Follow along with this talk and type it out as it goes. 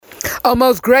Oh,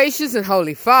 most gracious and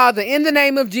holy Father, in the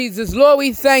name of Jesus, Lord,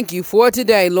 we thank you for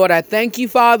today. Lord, I thank you,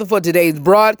 Father, for today's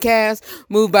broadcast.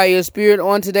 Move by your Spirit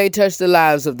on today. Touch the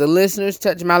lives of the listeners.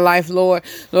 Touch my life, Lord.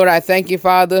 Lord, I thank you,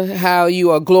 Father, how you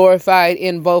are glorified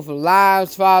in both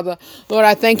lives, Father. Lord,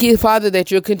 I thank you, Father, that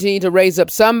you'll continue to raise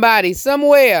up somebody,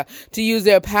 somewhere, to use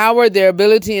their power, their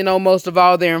ability, and most of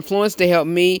all, their influence to help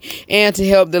me and to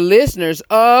help the listeners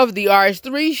of the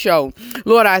RH3 show.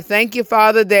 Lord, I thank you,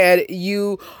 Father, that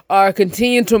you are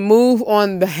continuing to move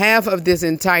on behalf of this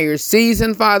entire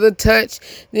season, Father. Touch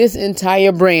this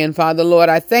entire brand, Father. Lord,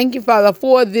 I thank you, Father,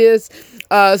 for this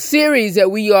series that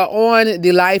we are on,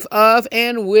 the life of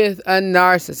and with a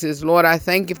narcissist. Lord, I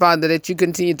thank you, Father, that you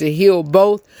continue to heal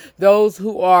both those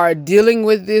who are dealing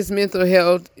with this mental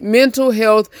health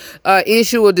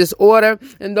issue or disorder,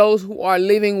 and those who are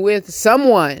living with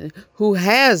someone who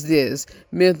has this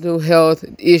mental health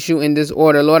issue and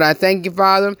disorder. Lord, I thank you,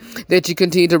 Father, that you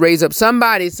continue to raise up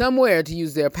somebody somewhere to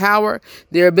use their power,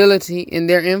 their ability, and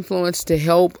their influence to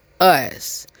help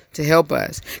us.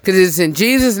 Because it's in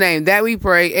Jesus' name that we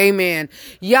pray. Amen.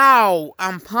 Y'all,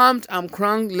 I'm pumped. I'm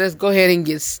crunk. Let's go ahead and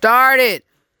get started.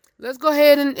 Let's go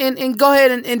ahead and go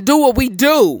ahead and do what we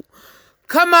do.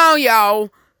 Come on, y'all.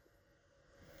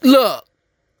 Look.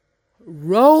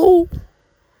 Roll.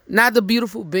 Not the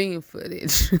beautiful bean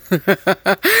footage.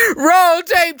 Roll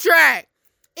tape track.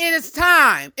 It is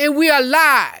time. And we are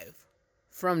live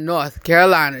from North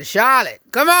Carolina, Charlotte.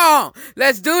 Come on.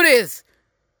 Let's do this.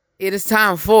 It is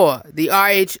time for the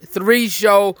RH3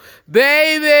 show,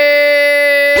 baby!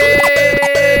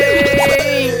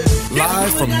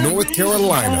 Live from North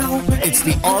Carolina, it's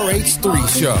the RH3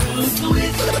 show.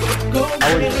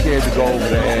 I wasn't scared to go over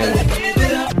there.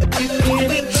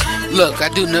 Look, I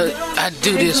do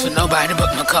this for nobody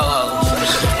but my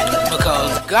co-host.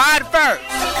 Because God first,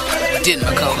 didn't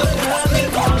my co-host.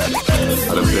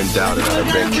 I done been doubted, I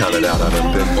done been counted out, I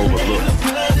done been overlooked.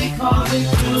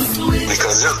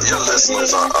 Because your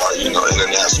listeners are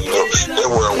international, they're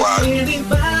worldwide.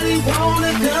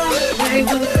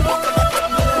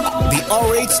 The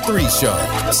RH3 show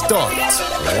starts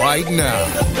right now.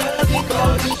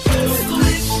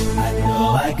 I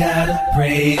know I gotta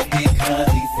praise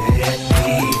because he set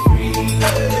me free.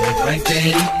 The price that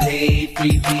he paid,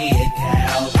 free me at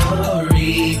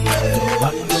Calvary. So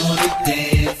I'm gonna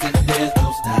dance and there's no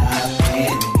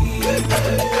stopping me.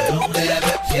 Don't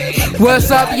ever change.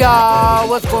 What's up, y'all?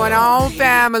 What's going on,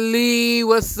 family?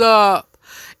 What's up,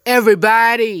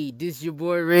 everybody? This is your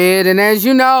boy Red, and as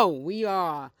you know, we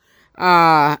are,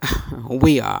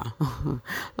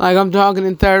 like I'm talking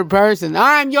in third person.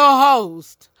 I'm your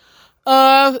host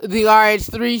of the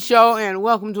RH3 show, and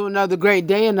welcome to another great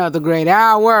day, another great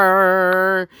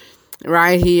hour,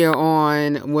 right here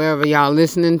on wherever y'all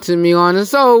listening to me on. And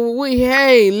so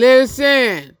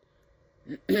listen.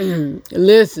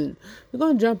 Listen, we're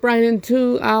going to jump right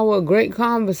into our great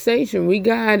conversation. We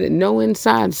got no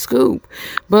inside scoop.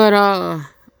 But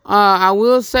I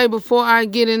will say before I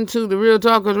get into the Real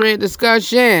Talk with Red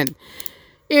discussion,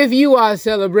 if you are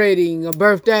celebrating a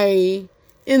birthday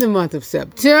in the month of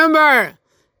September,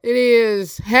 it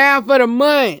is half of the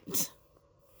month.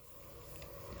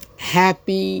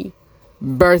 Happy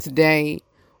birthday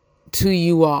to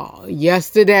you all.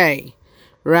 Yesterday,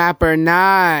 rapper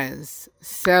Nas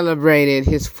celebrated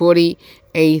his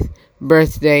 48th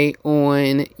birthday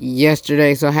on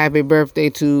yesterday. So happy birthday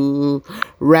to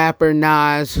rapper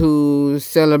Nas, who's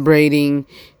celebrating.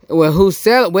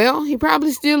 He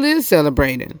probably still is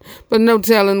celebrating, but no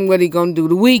telling what he gonna do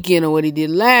the weekend or what he did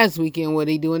last weekend, what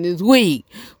he doing this week.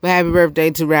 But happy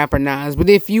birthday to rapper Nas. But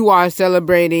if you are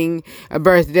celebrating a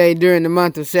birthday during the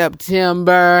month of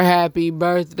September, happy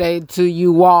birthday to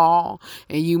you all.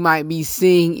 And you might be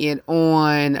seeing it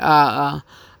on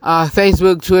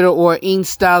Facebook, Twitter, or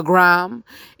Instagram.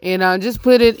 And just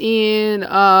put it in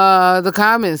the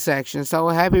comment section. So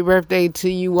happy birthday to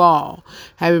you all.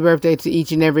 Happy birthday to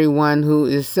each and every one who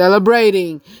is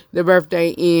celebrating the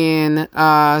birthday in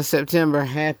September.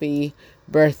 Happy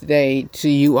birthday to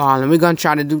you all. And we're going to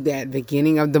try to do that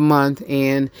beginning of the month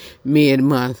and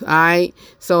mid-month. All right?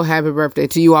 So happy birthday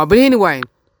to you all. But anyway,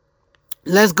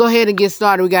 let's go ahead and get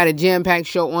started. We got a jam-packed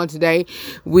show on today.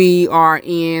 We are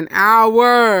in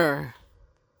our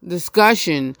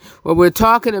discussion where we're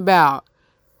talking about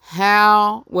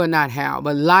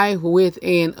life with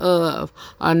and of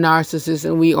a narcissist,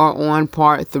 and we are on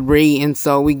part 3, and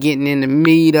so we're getting in the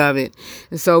meat of it.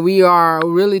 And so we are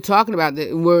really talking about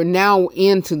that. We're now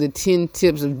into the 10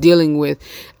 tips of dealing with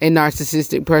a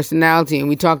narcissistic personality, and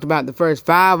we talked about the first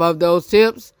 5 of those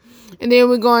tips. And then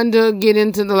we're going to get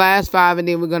into the last 5, and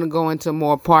then we're going to go into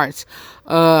more parts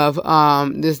of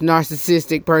this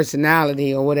narcissistic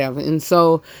personality or whatever. And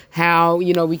so how,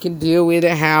 we can deal with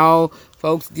it, how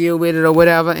folks deal with it or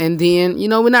whatever. And then,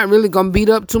 we're not really going to beat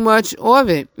up too much of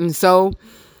it. And so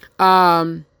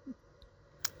we're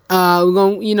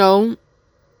going to,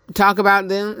 talk about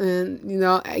them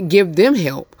and, give them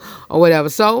help or whatever.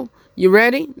 So you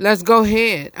ready? Let's go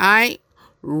ahead. All right.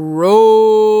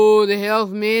 Roll the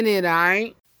health minute. All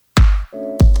right.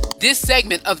 This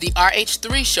segment of the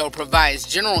RH3 show provides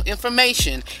general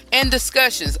information and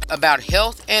discussions about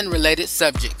health and related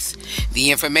subjects.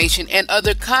 The information and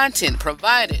other content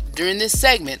provided during this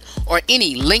segment or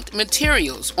any linked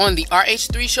materials on the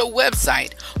RH3 show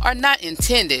website are not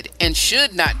intended and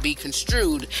should not be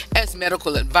construed as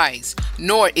medical advice,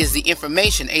 nor is the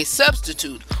information a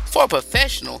substitute for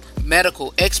professional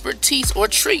medical expertise or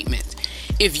treatment.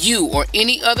 If you or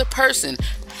any other person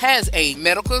has a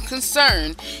medical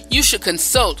concern, you should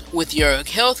consult with your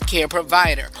healthcare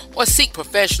provider or seek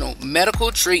professional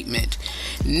medical treatment.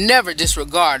 Never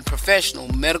disregard professional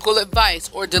medical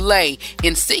advice or delay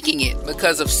in seeking it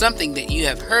because of something that you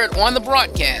have heard on the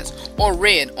broadcast or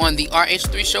read on the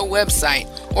RH3 Show website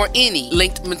or any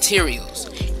linked materials.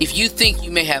 If you think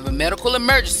you may have a medical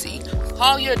emergency,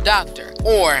 call your doctor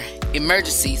or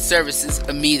emergency services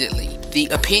immediately. The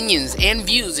opinions and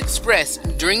views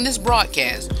expressed during this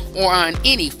broadcast or on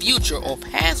any future or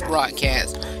past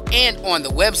broadcast and on the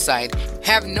website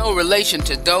have no relation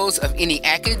to those of any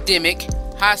academic,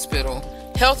 hospital,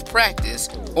 health practice,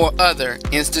 or other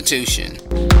institution.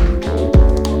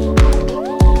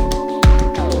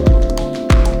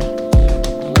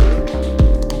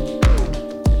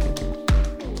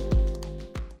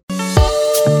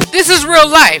 This is real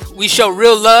life. We show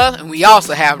real love and we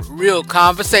also have real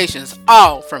conversations,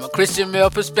 all from a Christian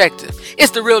male perspective. It's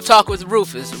the Real Talk with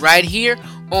Rufus right here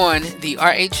on the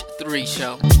RH3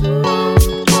 Show.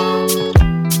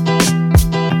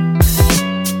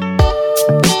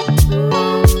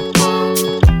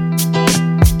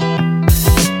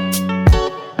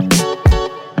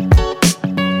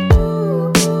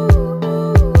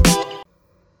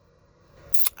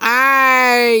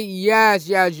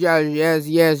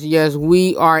 Yes.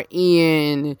 We are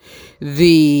in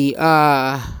the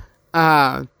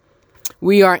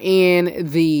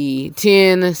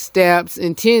 10 steps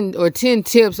and 10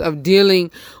 tips of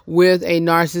dealing with a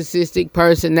narcissistic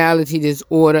personality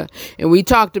disorder. And we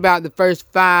talked about the first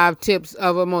 5 tips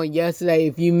of them on yesterday.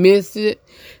 If you missed a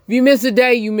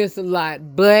day, you miss a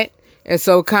lot. But as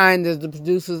so kind as the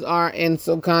producers are and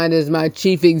so kind as my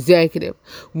chief executive,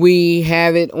 we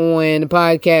have it on the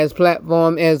podcast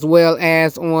platform as well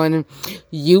as on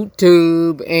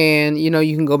YouTube, and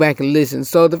you can go back and listen.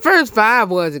 So the first 5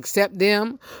 was accept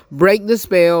them, break the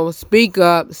spell, speak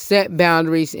up, set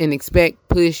boundaries, and expect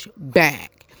pushback.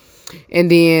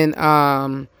 And then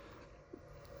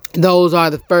those are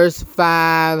the first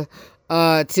 5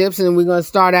 tips, and we're going to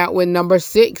start out with number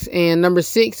 6. And number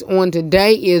 6 on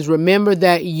today is remember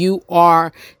that you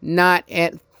are not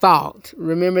at fault.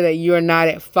 Remember that you're not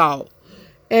at fault.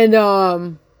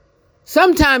 And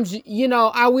sometimes,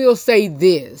 I will say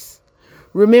this.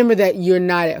 Remember that you're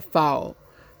not at fault.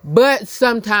 But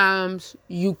sometimes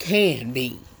you can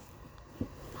be.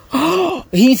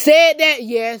 He said that?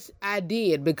 Yes, I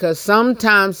did. Because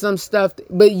sometimes some stuff,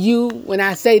 but when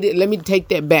I say that, let me take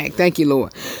that back. Thank you,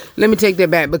 Lord. Let me take that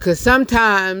back. Because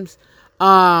sometimes,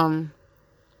 how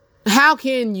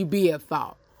can you be at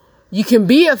fault? You can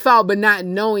be at fault, but not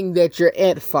knowing that you're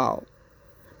at fault.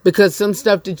 Because some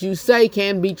stuff that you say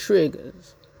can be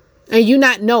triggers. And you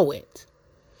not know it.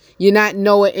 You not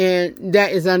know it, and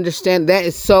that is that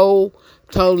is so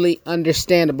totally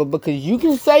understandable. Because you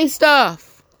can say stuff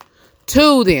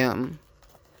to them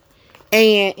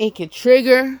and it can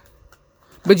trigger,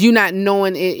 but you not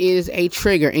knowing it is a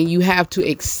trigger, and you have to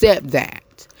accept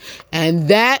that. And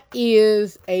that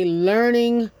is a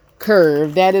learning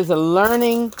curve. That is a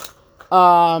learning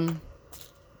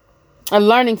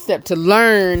step to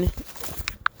learn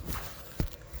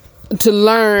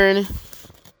them.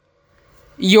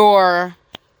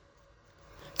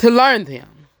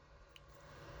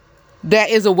 That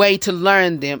is a way to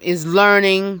learn them, is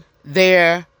learning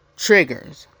their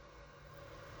triggers.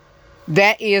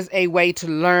 That is a way to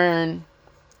learn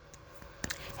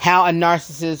how a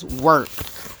narcissist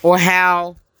works, or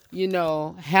how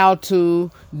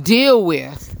to deal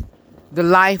with the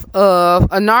life of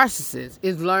a narcissist,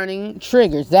 is learning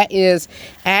triggers. That is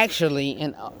actually,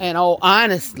 and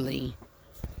honestly,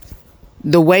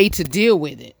 the way to deal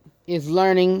with it is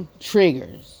learning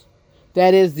triggers.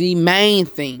 That is the main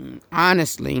thing,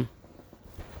 honestly.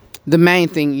 the main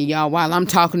thing, y'all, while I'm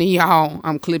talking to y'all,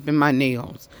 I'm clipping my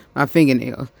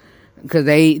fingernails, because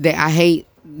I hate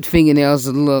fingernails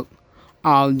that look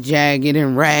all jagged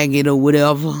and ragged or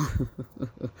whatever.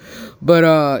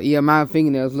 But yeah, my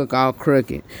fingernails look all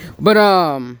crooked. But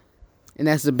and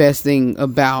that's the best thing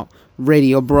about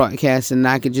radio broadcasting.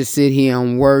 I could just sit here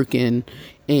and work and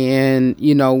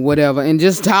whatever, and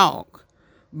just talk.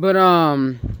 But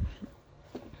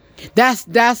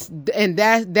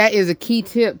that is a key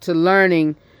tip to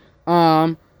learning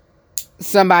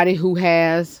somebody who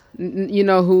has,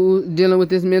 who dealing with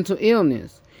this mental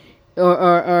illness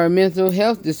or mental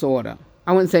health disorder.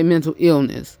 I wouldn't say mental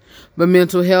illness, but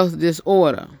mental health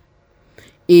disorder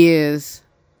is,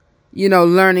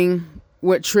 learning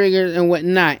what triggers and what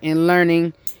not, and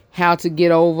learning how to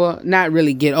get over, not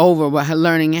really get over, but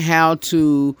learning how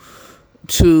to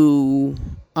deal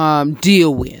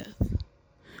with.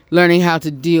 Learning how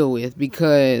to deal with,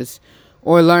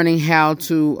 or learning how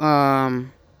to,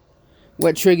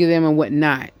 what trigger them and what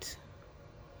not.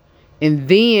 And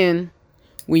then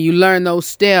when you learn those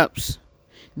steps,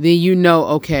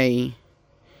 then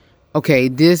okay,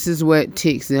 this is what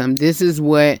ticks them. This is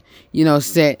what,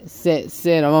 set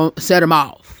them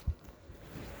off.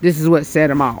 This is what set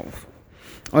them off.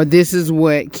 Or this is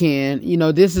what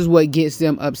this is what gets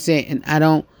them upset. And I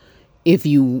don't,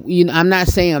 I'm not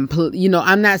saying,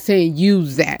 I'm not saying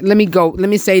use that. Let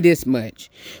me say this much,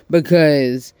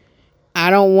 because I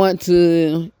don't want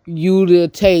you to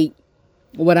take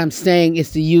what I'm saying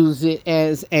is to use it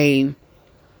as a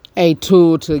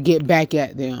tool to get back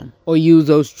at them, or use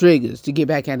those triggers to get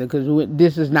back at them, because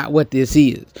this is not what this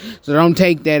is. So don't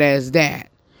take that as that.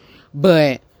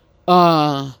 But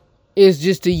it's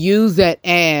just to use that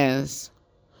as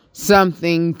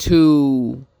something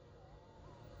to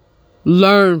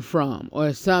learn from,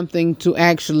 or something to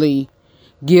actually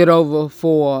get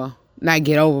over not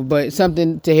get over, but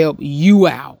something to help you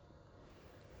out.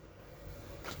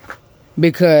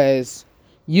 Because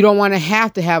you don't want to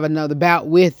have another bout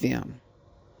with them.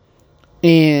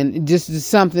 And just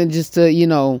something just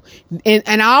to,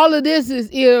 and all of this is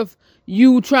if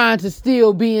you trying to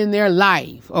still be in their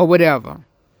life or whatever.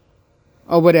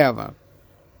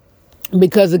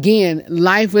 Because again,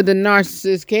 life with a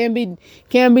narcissist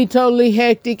can be totally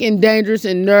hectic and dangerous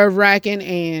and nerve-wracking,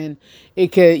 and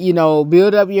it could,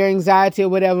 build up your anxiety or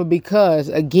whatever, because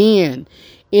again,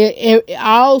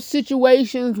 all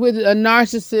situations with a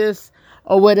narcissist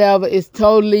or whatever is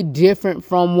totally different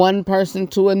from one person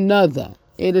to another.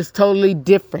 It is totally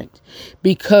different,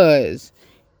 because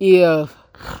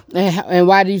and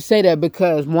why do you say that?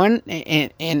 Because one,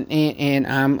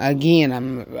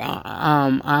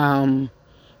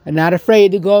 I'm not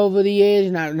afraid to go over the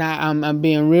edge. I'm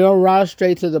being real raw,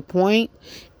 straight to the point.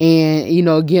 And,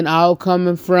 again, all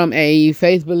coming from a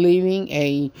faith believing,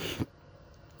 a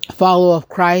follower of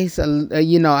Christ.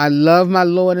 I love my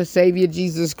Lord and Savior,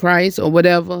 Jesus Christ, or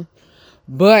whatever.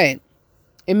 But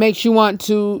it makes you want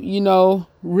to,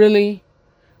 really,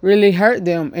 really hurt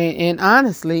them. And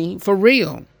honestly, for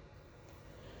real.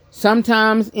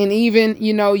 Sometimes, and even,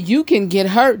 you can get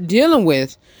hurt dealing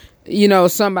with,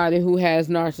 somebody who has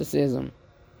narcissism.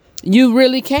 You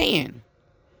really can.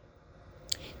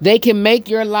 They can make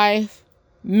your life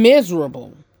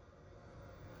miserable.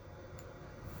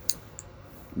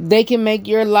 They can make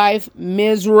your life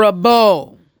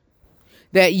miserable,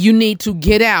 that you need to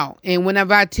get out. And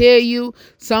whenever I tell you,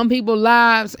 some people's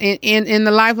lives in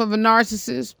the life of a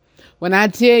narcissist, when I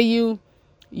tell you,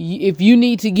 if you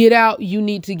need to get out, you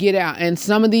need to get out. And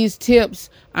some of these tips,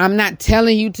 I'm not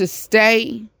telling you to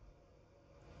stay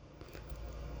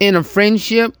in a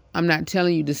friendship. I'm not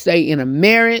telling you to stay in a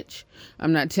marriage.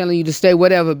 I'm not telling you to stay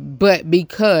whatever. But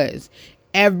because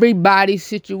everybody's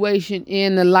situation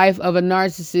in the life of a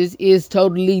narcissist is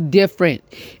totally different.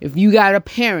 If you got a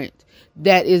parent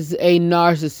that is a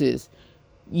narcissist,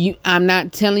 I'm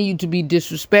not telling you to be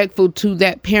disrespectful to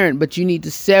that parent, but you need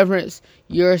to severance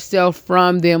yourself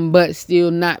from them, but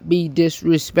still not be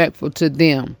disrespectful to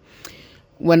them.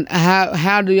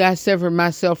 How do I sever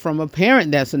myself from a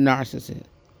parent that's a narcissist?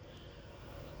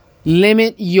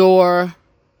 Limit your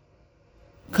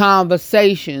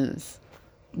conversations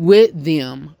with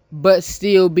them, but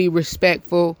still be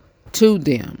respectful to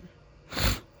them.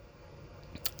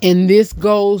 And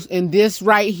this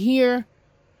right here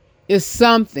is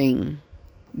something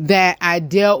that I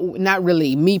not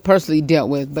really me personally dealt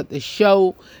with, but the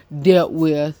show dealt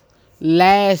with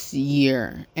last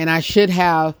year. And I should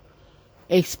have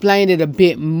explained it a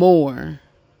bit more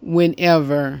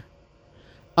whenever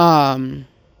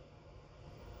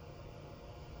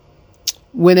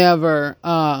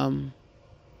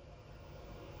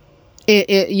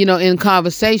in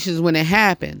conversations when it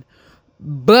happened.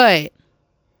 But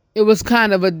it was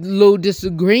kind of a little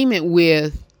disagreement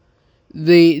with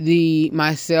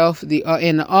myself in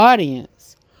the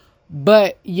audience.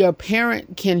 But your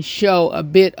parent can show a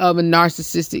bit of a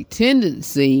narcissistic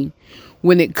tendency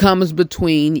when it comes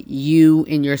between you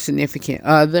and your significant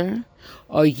other,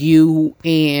 or you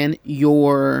and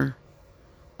your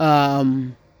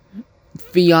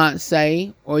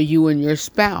fiance, or you and your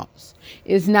spouse.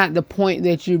 It's not the point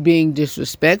that you're being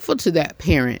disrespectful to that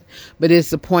parent, but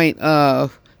it's the point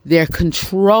of their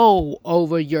control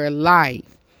over your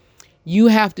life. You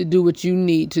have to do what you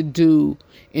need to do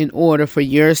in order for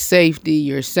your safety,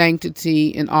 your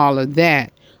sanctity, and all of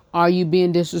that. Are you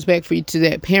being disrespectful to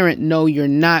that parent? No, you're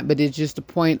not, but it's just the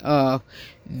point of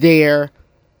their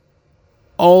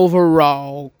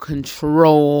overall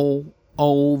control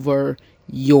over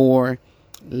your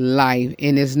life.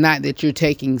 And it's not that you're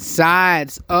taking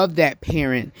sides of that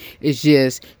parent. It's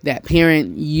just that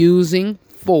parent using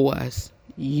force,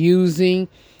 using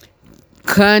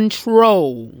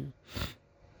control,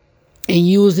 and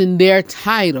using their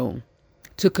title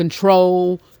to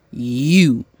control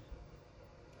you.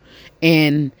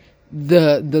 And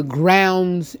the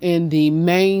grounds and the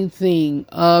main thing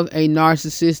of a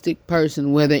narcissistic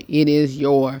person, whether it is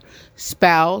your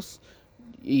spouse,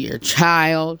 your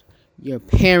child, your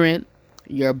parent,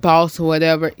 your boss, or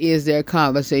whatever, is their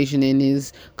conversation and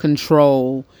his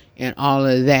control and all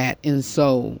of that. And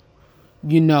so,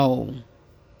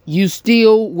 you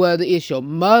still, whether it's your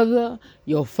mother,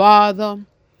 your father,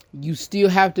 you still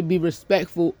have to be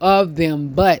respectful of them.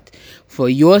 But for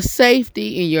your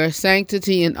safety and your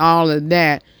sanctity and all of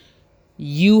that,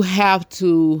 you have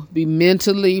to be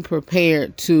mentally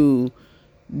prepared to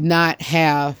not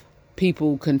have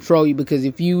people control you. Because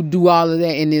if you do all of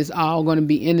that and it's all going to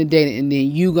be inundated, and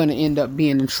then you're going to end up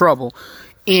being in trouble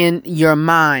in your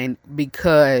mind,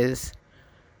 because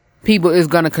people is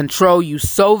going to control you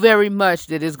so very much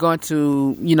that it's going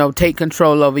to, take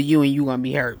control over you, and you're going to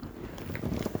be hurt.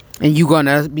 And you're going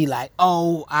to be like,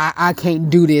 oh, I can't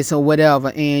do this or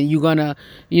whatever. And you're going to,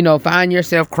 find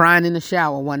yourself crying in the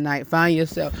shower one night. Find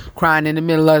yourself crying in the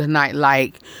middle of the night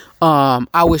like,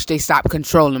 I wish they stopped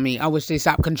controlling me. I wish they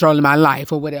stopped controlling my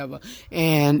life or whatever.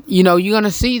 And, you're going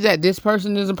to see that this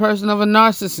person is a person of a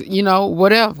narcissist,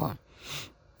 whatever.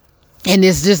 And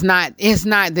it's just not, it's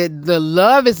not that the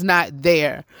love is not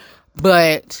there,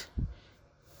 but,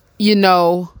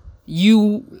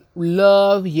 you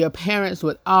love your parents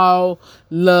with all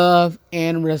love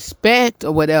and respect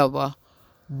or whatever,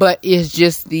 but it's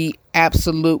just the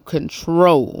absolute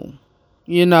control,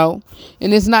 and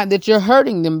it's not that you're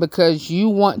hurting them, because you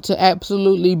want to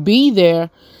absolutely be there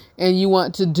and you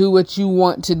want to do what you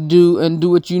want to do and do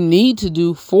what you need to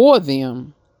do for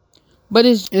them. But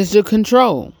it's the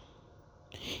control.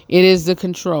 It is the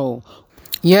control.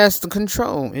 Yes, the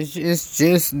control. It's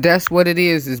just, that's what it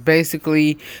is. It's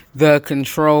basically the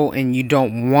control, and you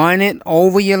don't want it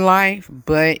over your life,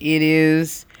 but it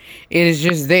is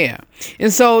just there.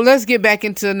 And so let's get back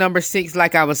into number 6.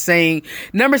 Like I was saying,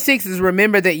 number 6 is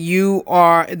remember that you're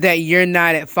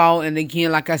not at fault. And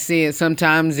again, like I said,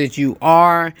 sometimes that you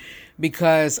are,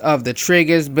 because of the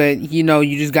triggers, but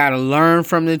you just got to learn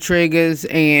from the triggers,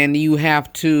 and you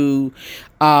have to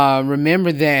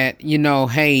remember that,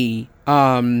 hey,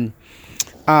 I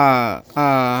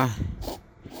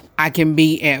can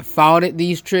be at fault at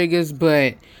these triggers,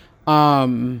 but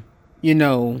sometimes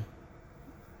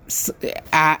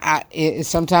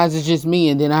it's just me,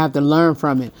 and then I have to learn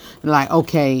from it. Like,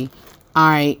 okay, all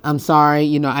right, I'm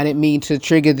sorry, I didn't mean to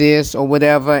trigger this or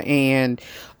whatever, and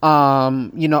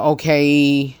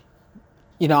okay,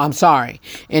 I'm sorry.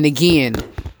 And again,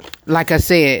 like I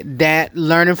said, that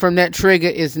learning from that trigger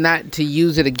is not to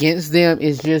use it against them.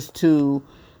 It's just to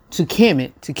kim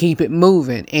it, to keep it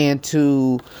moving, and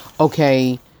to,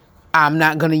 okay, I'm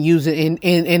not going to use it.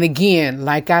 And again,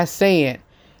 like I said,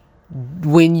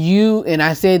 and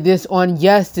I said this on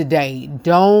yesterday,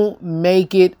 don't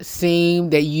make it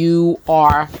seem that you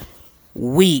are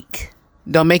weak.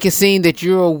 Don't make it seem that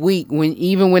you're weak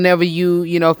whenever you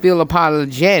feel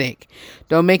apologetic.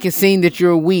 Don't make it seem that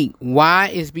you're weak. Why?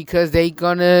 It's because they're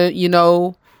gonna,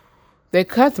 they're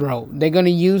cutthroat. They're gonna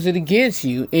use it against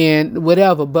you and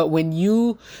whatever. But when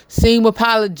you seem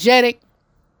apologetic,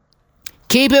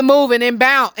 keep it moving and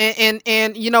bounce and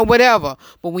whatever.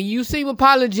 But when you seem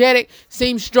apologetic,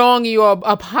 seem strong in your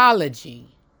apology.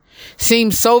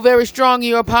 Seem so very strong in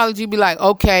your apology. Be like,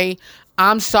 okay,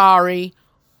 I'm sorry.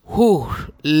 Whew,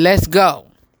 let's go.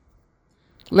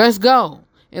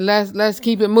 And let's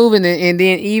keep it moving. And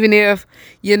then even if,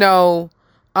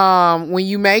 when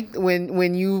you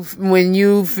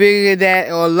figure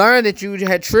that or learn that you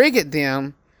had triggered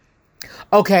them,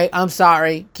 okay, I'm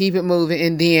sorry, keep it moving.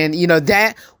 And then,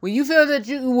 that when you feel that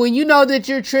when you know that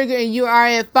you're triggered and you are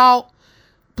at fault,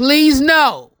 please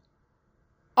know.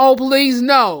 Oh, please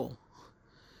know.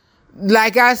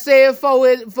 Like I said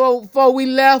before we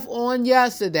left on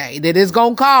yesterday, that it's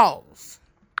going to cause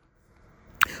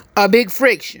a big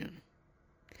friction.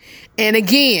 And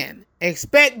again,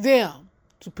 expect them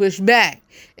to push back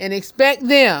and expect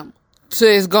them to,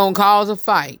 it's going to cause a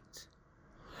fight.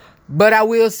 But I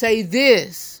will say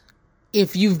this,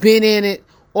 if you've been in it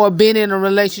or been in a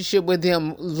relationship with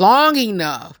them long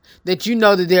enough that you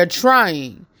know that they're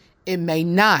trying, it may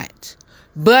not.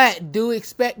 But do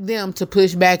expect them to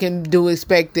push back and do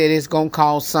expect that it's going to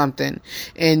cause something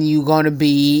and you're going to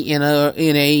be in a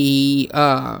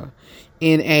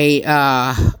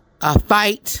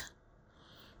fight.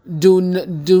 Do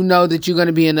know that you're going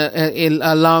to be in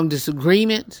a long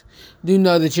disagreement. Do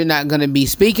know that you're not going to be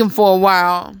speaking for a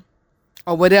while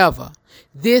or whatever.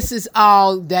 This is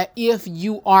all that if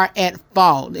you are at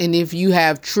fault and if you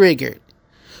have triggered.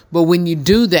 But when you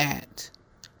do that,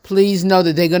 please know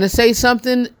that they're going to say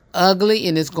something ugly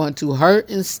and it's going to hurt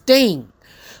and sting.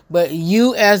 But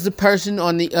you as the person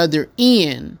on the other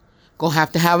end going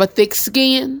to have a thick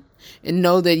skin and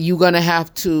know that you're going to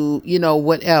have to,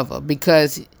 whatever,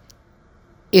 because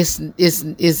it's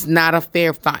not a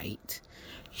fair fight.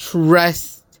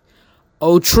 Trust.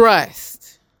 Oh,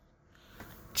 trust.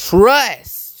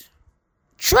 Trust.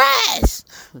 Trust.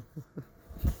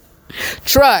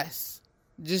 Trust.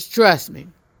 Just trust me.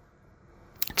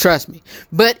 Trust me.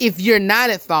 But if you're not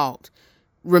at fault,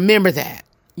 remember that.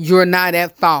 You're not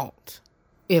at fault.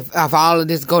 If all of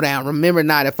this go down, remember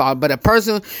not at fault. But a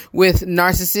person with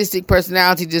narcissistic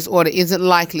personality disorder isn't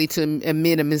likely to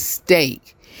admit a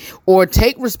mistake or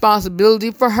take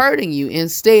responsibility for hurting you.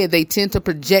 Instead, they tend to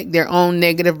project their own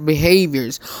negative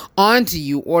behaviors onto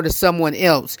you or to someone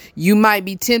else. You might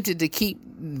be tempted to keep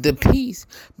the peace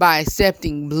by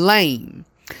accepting blame.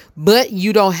 But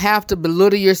you don't have to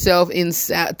belittle yourself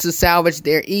to salvage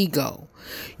their ego.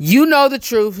 You know the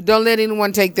truth. Don't let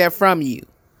anyone take that from you.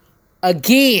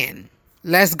 Again,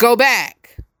 let's go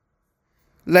back.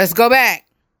 Let's go back.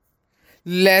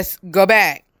 Let's go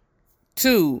back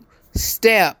to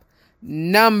step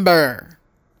number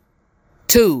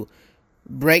 2.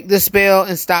 Break the spell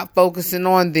and stop focusing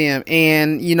on them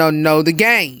and, know the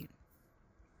game.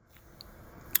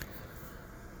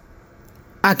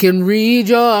 I can read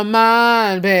your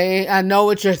mind, babe. I know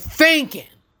what you're thinking.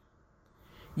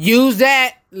 Use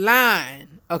that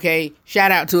line. Okay,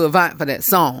 shout out to Avant for that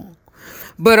song.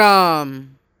 But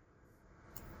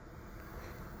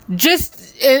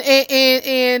just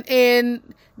and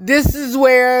this is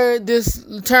where this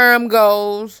term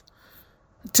goes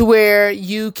to where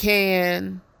you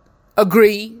can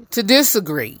agree to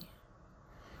disagree.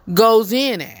 Goes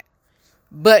in at.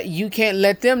 But you can't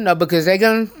let them know because they're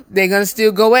gonna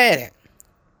still go at it.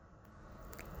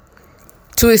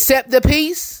 To accept the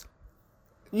peace,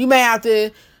 you may have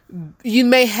to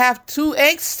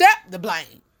accept the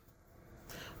blame.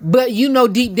 But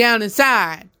deep down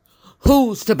inside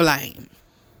who's to blame.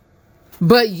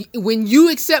 But when you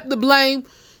accept the blame,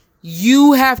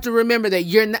 you have to remember that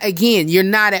you're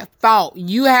not at fault.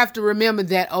 You have to remember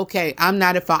that, okay, I'm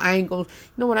not at fault. I ain't going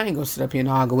to sit up here and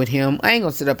argue with him. I ain't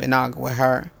going to sit up and argue with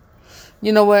her.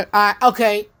 You know what?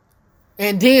 Okay.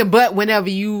 And then, but whenever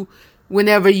you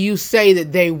say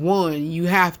that they won, you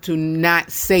have to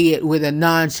not say it with a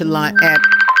nonchalant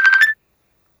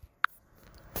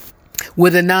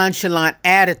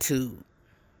attitude.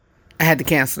 I had to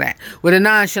cancel that. With a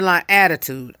nonchalant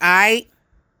attitude. All right?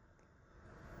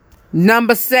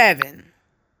 Number 7,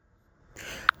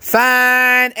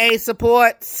 find a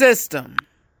support system.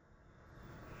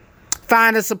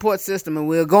 Find a support system, and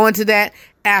we'll go into that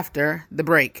after the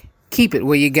break. Keep it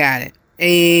where you got it.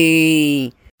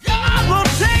 Hey. God will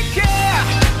take care,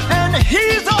 and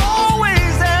He's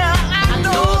always there. I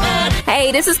know that.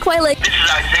 Hey, this is Quayla. This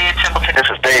is Isaiah Templeton. This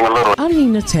is Dave Little. I'm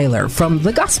Nina Taylor from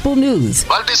The Gospel News.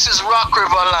 Well, this is Rock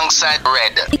River alongside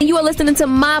Red. You are listening to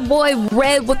my boy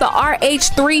Red with the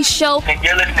RH3 Show. And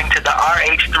you're listening to the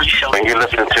RH3 Show. And you're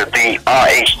listening to the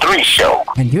RH3 Show.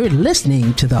 And you're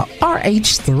listening to the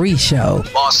RH3 Show.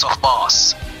 Boss of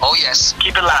boss. Oh, yes.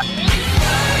 Keep it locked.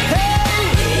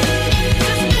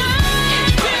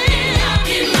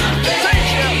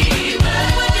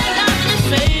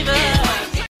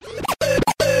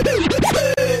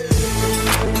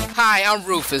 Hi, I'm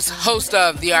Rufus, host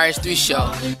of the RH3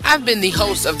 Show. I've been the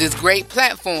host of this great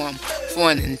platform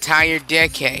for an entire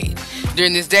decade.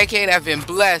 During this decade, I've been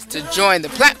blessed to join the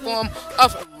platform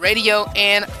of radio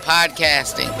and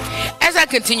podcasting. As I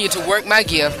continue to work my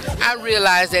gift, I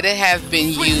realize that it has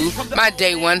been you, my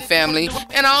day one family,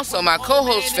 and also my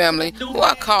co-host family, who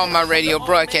I call my radio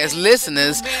broadcast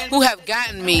listeners, who have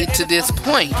gotten me to this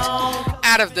point.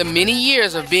 Out of the many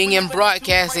years of being in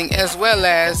broadcasting as well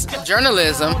as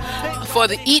journalism, for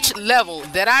each level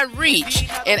that I reach,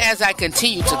 and as I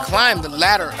continue to climb the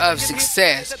ladder of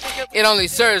success, it only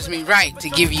serves me right to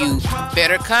give you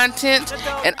better content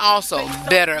and also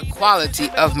better quality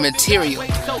of material.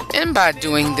 And by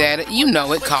doing that, you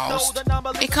know it costs.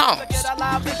 It costs.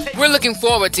 We're looking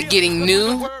forward to getting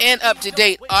new and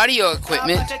up-to-date audio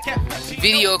equipment,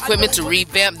 video equipment to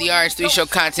revamp the RH3 Show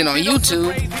content on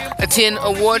YouTube, attend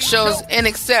award shows, and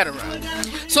etc.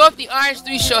 So if the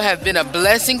RH3 Show have been a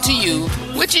blessing to you,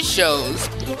 which it shows,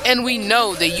 and we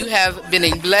know that you have been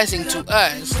a blessing to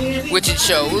us, which it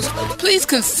shows, please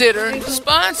consider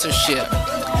sponsorship.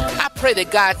 I pray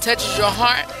that God touches your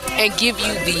heart and give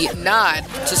you the nod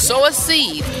to sow a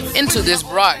seed into this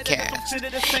broadcast.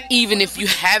 Even if you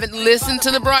haven't listened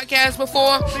to the broadcast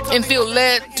before and feel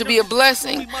led to be a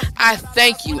blessing, I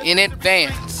thank you in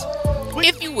advance.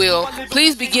 If you will,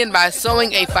 please begin by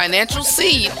sowing a financial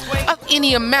seed of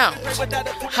any amount.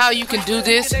 How you can do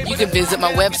this, you can visit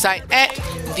my website at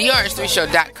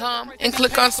therh3show.com and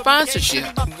click on sponsorship.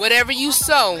 Whatever you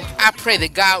sow, I pray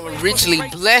that God will richly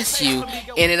bless you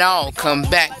and it all come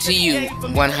back to you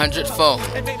 100-fold.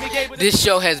 This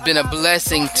show has been a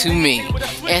blessing to me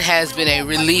and has been a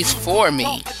release for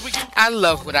me. I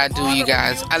love what I do, you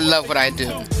guys. I love what I do.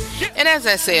 And as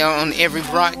I say on every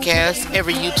broadcast,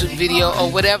 every YouTube video,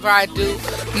 or whatever I do,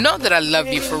 know that I love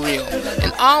you for real.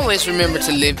 And always remember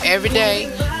to live every day,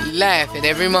 laugh at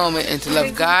every moment, and to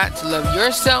love God, to love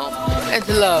yourself, and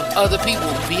to love other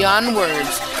people beyond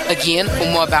words. Again, for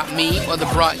more about me or the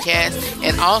broadcast,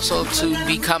 and also to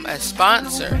become a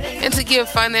sponsor and to give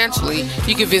financially,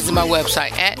 you can visit my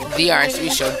website at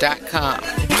therh3show.com.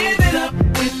 Give it up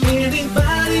with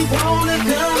anybody wanna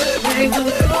come.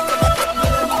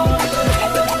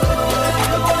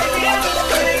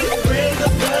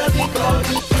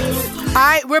 All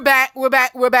right, we're back. We're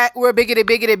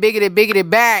biggity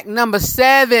back. Number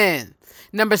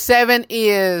seven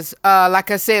is,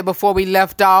 like I said before we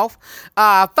left off,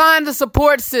 find a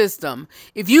support system.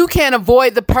 If you can't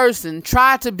avoid the person,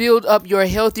 try to build up your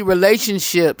healthy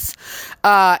relationships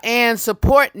and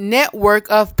support network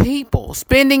of people.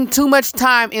 Spending too much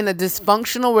time in a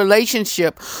dysfunctional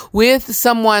relationship with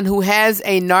someone who has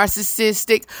a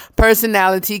narcissistic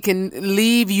personality can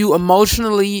leave you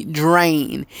emotionally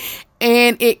drained.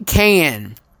 And it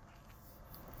can.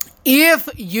 If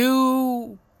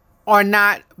you are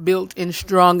not built and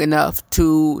strong enough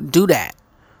to do that.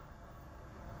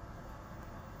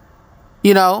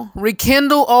 You know,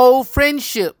 rekindle old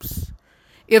friendships.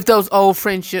 If those old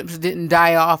friendships didn't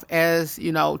die off as,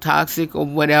 you know, toxic or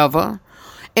whatever.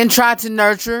 And try to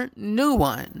nurture new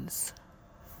ones.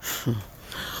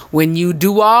 When you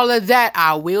do all of that,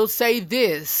 I will say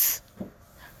this.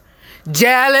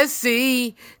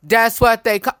 Jealousy, that's what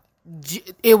they call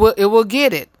it. Will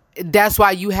get it. That's why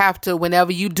you have to,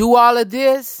 whenever you do all of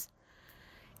this,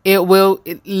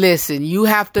 listen, you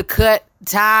have to cut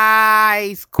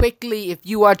ties quickly if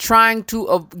you are trying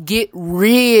to get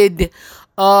rid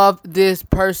of this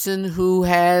person who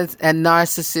has a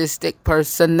narcissistic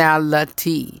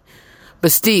personality.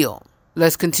 But still,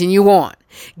 let's continue on.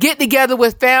 Get together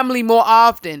with family more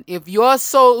often. If your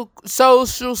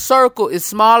social circle is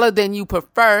smaller than you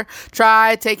prefer,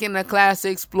 try taking a class to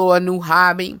explore a new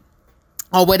hobby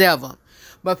or whatever.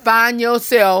 But find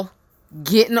yourself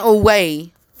getting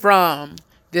away from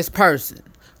this person.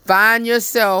 Find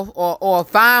yourself or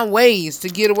find ways to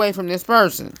get away from this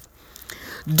person.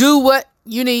 Do what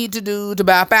you need to do to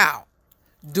bop out.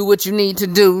 Do what you need to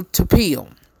do to peel.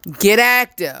 Get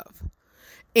active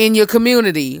in your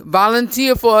community.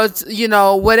 Volunteer for,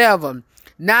 whatever.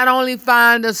 Not only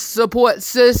find a support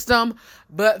system,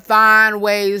 but find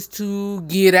ways to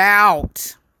get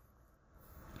out.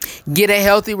 Get a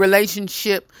healthy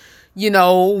relationship,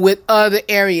 with other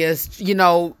areas.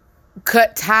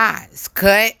 Cut ties.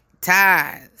 Cut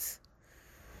ties.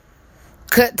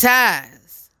 Cut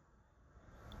ties.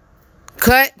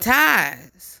 Cut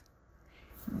ties.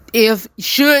 If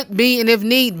should be and if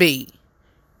need be.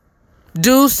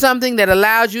 Do something that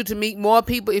allows you to meet more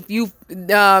people if you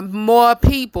more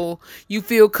people you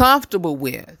feel comfortable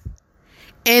with.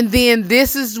 And then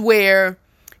this is where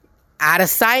out of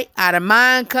sight, out of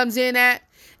mind comes in at.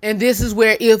 And this is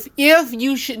where if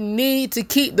you should need to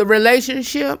keep the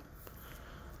relationship,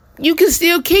 you can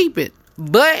still keep it.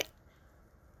 But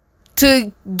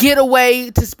to get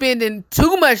away to spending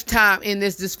too much time in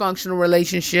this dysfunctional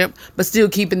relationship, but still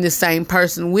keeping the same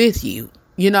person with you,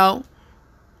 you know?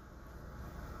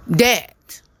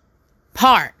 That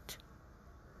part.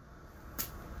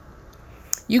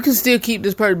 You can still keep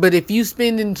this person, but if you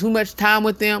spending too much time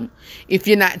with them, if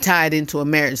you're not tied into a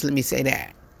marriage, let me say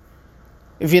that.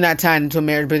 If you're not tied into a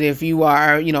marriage, but if you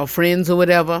are, you know, friends or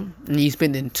whatever, and you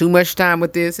spending too much time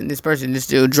with this, and this person is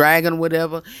still dragging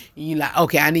whatever, and you're like,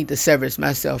 okay, I need to sever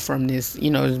myself from this,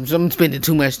 you know, I'm spending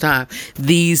too much time.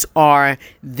 These are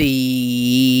the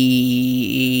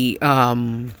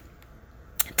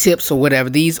tips or whatever.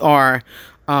 These are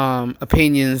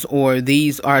opinions, or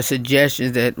these are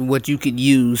suggestions that what you could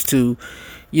use to,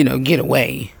 you know, get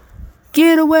away.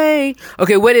 Get away.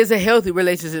 Okay, what is a healthy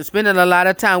relationship? Spending a lot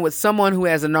of time with someone who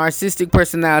has a narcissistic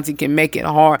personality can make it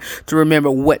hard to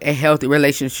remember what a healthy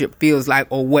relationship feels like,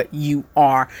 or what you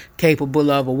are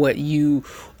capable of, or what you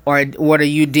are, what are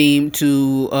you deemed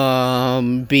to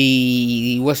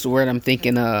be, what's the word I'm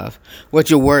thinking of? What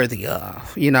you're worthy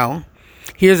of, you know?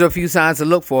 Here's a few signs to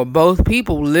look for. Both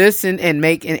people listen and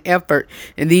make an effort,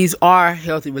 and these are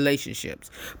healthy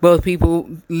relationships. Both people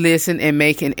listen and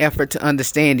make an effort to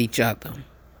understand each other.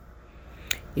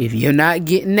 If you're not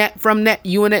getting that from that,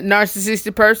 you and that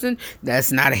narcissistic person,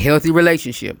 that's not a healthy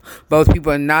relationship. Both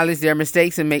people acknowledge their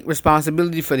mistakes and make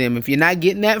responsibility for them. If you're not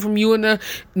getting that from you and the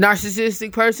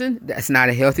narcissistic person, that's not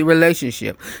a healthy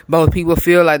relationship. Both people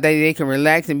feel like they can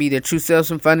relax and be their true selves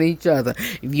in front of each other.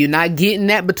 If you're not getting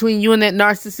that between you and that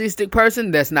narcissistic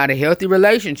person, that's not a healthy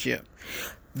relationship.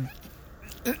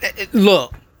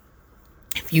 Look,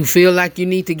 if you feel like you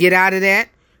need to get out of that,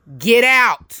 get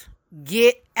out.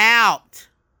 Get out.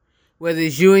 Whether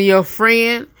it's you and your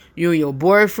friend, you and your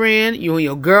boyfriend, you and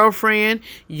your girlfriend,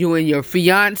 you and your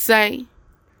fiance.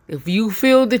 If you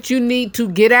feel that you need to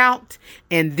get out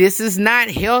and this is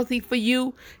not healthy for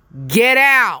you, get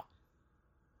out.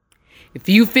 If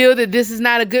you feel that this is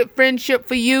not a good friendship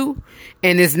for you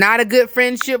and it's not a good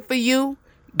friendship for you,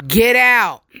 get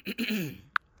out.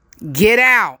 Get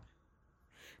out.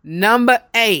 Number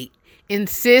 8,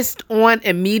 insist on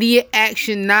immediate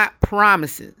action, not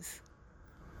promises.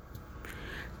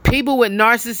 People with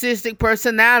narcissistic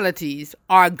personalities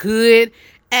are good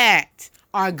at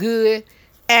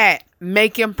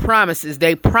making promises.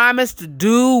 They promise to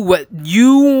do what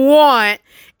you want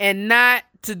and not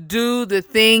to do the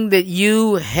thing that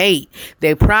you hate.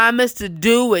 They promise to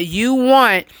do what you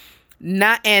want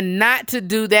not to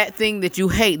do that thing that you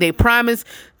hate. They promise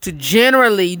to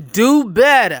generally do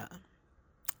better.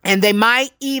 And they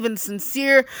might even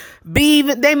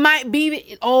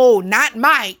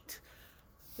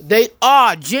they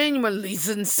are genuinely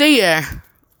sincere,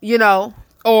 you know,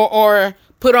 or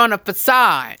put on a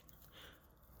facade,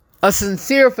 a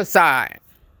sincere facade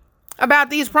about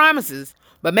these promises.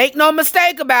 But make no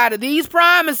mistake about it, these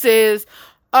promises is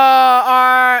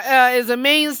a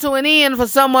means to an end for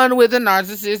someone with a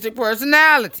narcissistic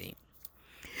personality.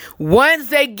 Once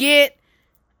they get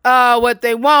what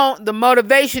they want, the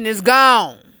motivation is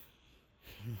gone.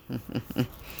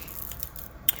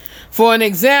 For an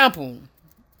example,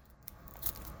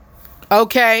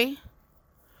 okay,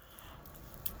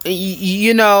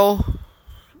 you know,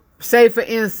 say for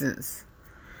instance,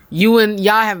 you and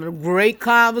y'all having a great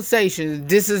conversation.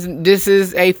 This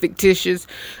is a fictitious,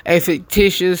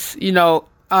 you know,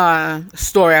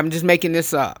 story. I'm just making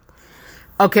this up.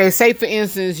 Okay, say for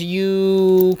instance,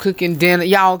 you cooking dinner,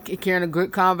 y'all carrying a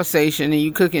good conversation, and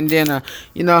you cooking dinner,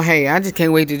 you know, hey, I just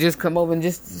can't wait to just come over and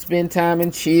just spend time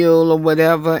and chill or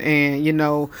whatever, and, you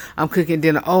know, I'm cooking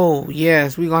dinner, oh,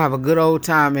 yes, we're gonna have a good old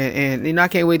time, and you know, I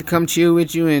can't wait to come chill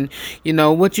with you, and, you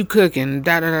know, what you cooking,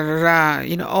 da-da-da-da-da,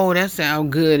 you know, oh, that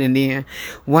sounds good, and then,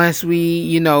 once we,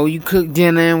 you know, you cook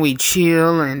dinner, and we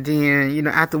chill, and then, you know,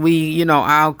 after we, you know,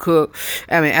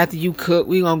 after you cook,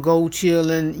 we gonna go chill,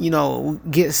 and, you know,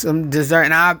 get some dessert,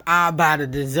 and I'll buy the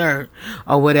dessert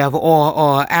or whatever,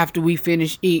 or after we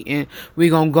finish eating, we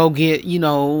gonna go get, you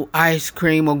know, ice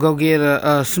cream, or go get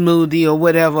a smoothie or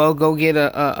whatever, or go get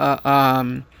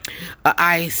a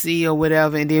icy or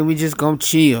whatever, and then we just gonna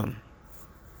chill.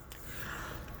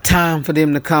 Time for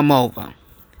them to come over,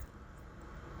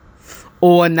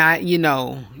 or not, you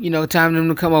know, time for them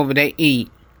to come over. They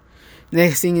eat.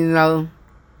 Next thing you know,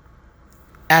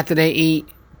 after they eat,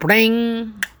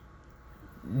 bring.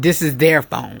 This is their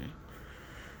phone.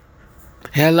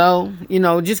 Hello, you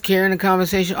know, just carrying a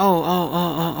conversation. No,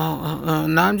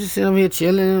 I'm just sitting here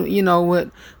chilling, you know,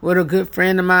 with a good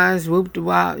friend of mine's. Whoop the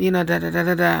wild, you know,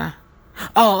 da.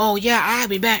 Oh, yeah, I'll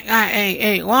be back.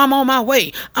 Hey, well, I'm on my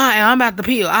way. I'm about to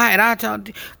peel. I'll talk.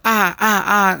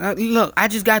 Look, I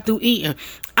just got through eating.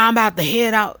 I'm about to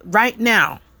head out right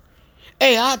now.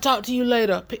 Hey, I'll talk to you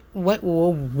later. What?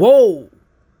 Whoa.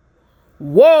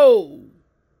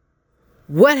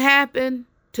 What happened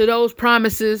to those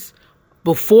promises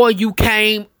before you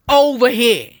came over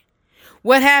here?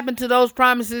 What happened to those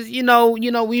promises? We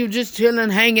were just chilling,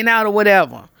 hanging out or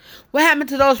whatever. What happened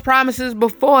to those promises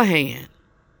beforehand?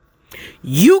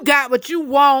 You got what you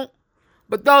want,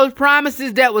 but those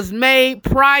promises that was made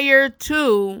prior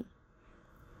to,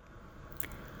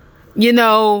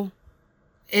 and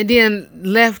then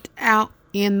left out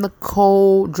in the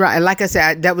cold, dry. Like I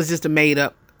said, that was just a made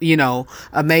up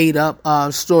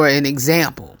story, an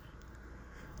example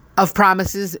of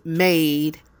promises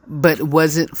made but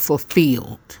wasn't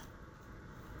fulfilled.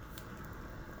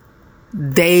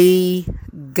 They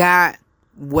got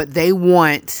what they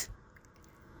want,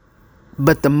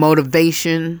 but the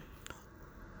motivation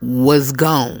was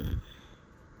gone.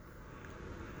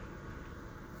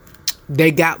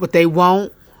 They got what they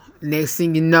want. Next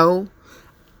thing you know,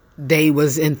 they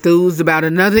was enthused about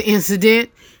another incident,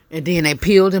 and then they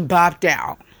peeled and bopped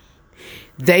out.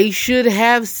 They should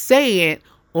have said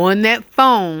on that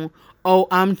phone, oh,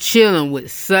 I'm chilling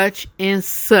with such and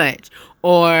such,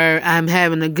 or I'm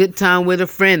having a good time with a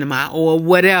friend of mine, or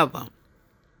whatever.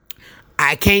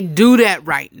 I can't do that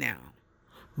right now.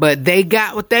 But they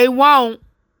got what they want.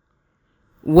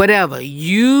 Whatever.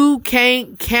 You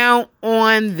can't count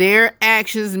on their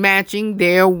actions matching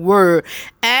their word.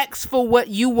 Ask for what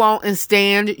you want and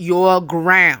stand your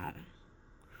ground.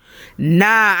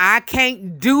 Nah, I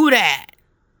can't do that.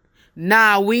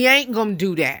 Nah, we ain't gonna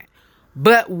do that.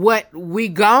 But what we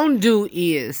gonna do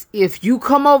is, if you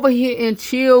come over here and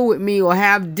chill with me or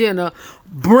have dinner,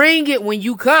 bring it when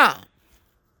you come.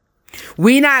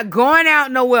 We not going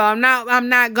out nowhere. I'm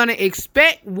not gonna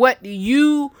expect what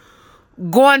you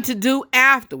going to do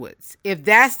afterwards. If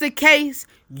that's the case,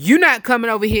 you're not coming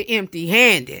over here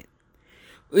empty-handed.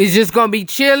 It's just going to be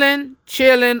chilling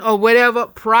or whatever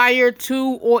prior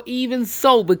to or even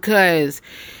so, because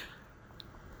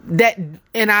that,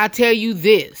 and I'll tell you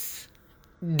this,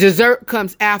 dessert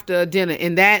comes after a dinner,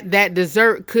 and that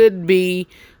dessert could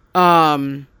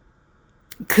come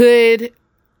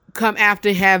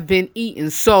after have been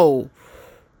eaten. So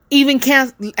even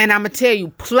cancel, and I'm going to tell you,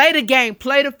 play the game,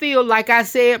 play the field, like I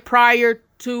said prior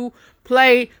to,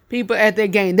 play people at their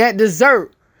game. That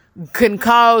dessert can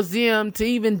cause them to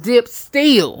even dip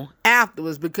still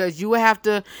afterwards, because you have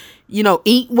to,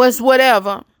 eat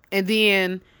whatever, and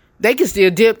then they can still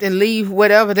dip and leave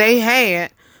whatever they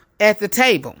had at the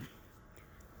table.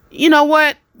 You know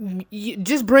what?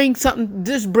 Just bring something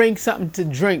to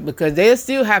drink, because they'll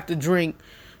still have to drink,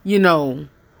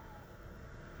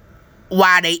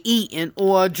 while they eating,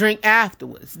 or drink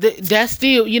afterwards. That's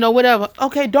still, whatever.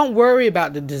 Okay, don't worry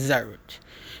about the dessert.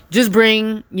 Just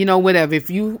bring, whatever. If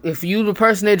you the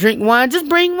person that drink wine, just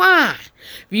bring wine.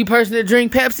 If you the person that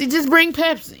drink Pepsi, just bring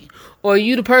Pepsi. Or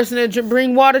you the person that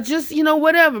bring water, just,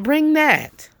 whatever, bring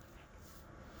that.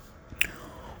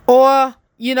 Or,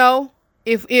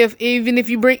 if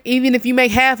you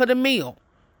make half of the meal,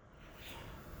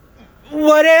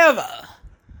 whatever.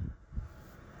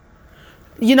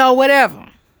 Whatever.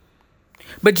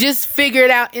 But just figure it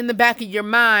out in the back of your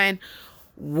mind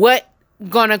what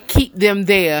gonna keep them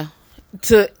there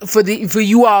for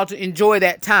you all to enjoy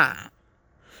that time.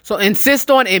 So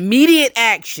insist on immediate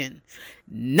action,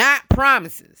 not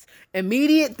promises.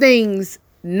 Immediate things,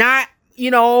 not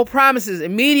promises.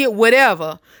 Immediate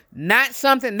whatever, not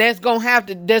something that's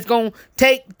gonna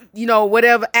take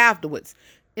whatever afterwards.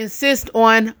 Insist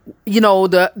on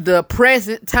the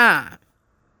present time.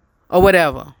 Or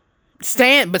whatever.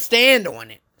 Stand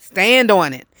on it. Stand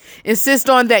on it. Insist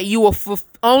on that you will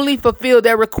only fulfill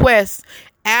their requests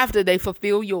after they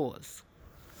fulfill yours.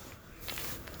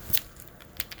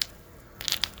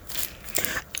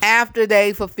 After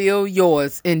they fulfill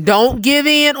yours. And don't give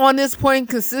in on this point.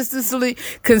 Consistency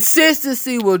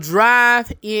will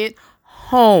drive it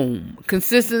home.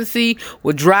 Consistency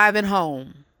will drive it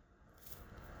home.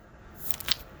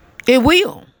 It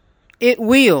will. It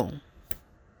will.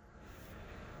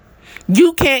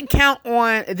 You can't count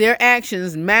on their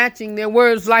actions matching their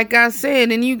words, like I said,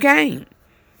 and you can't.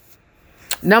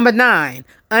 Number 9,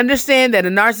 understand that a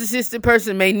narcissistic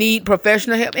person may need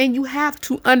professional help, and you have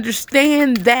to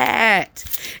understand that.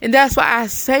 And that's why I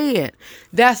say it.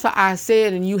 That's why I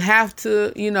said, and you have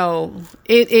to,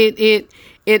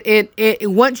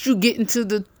 once you get into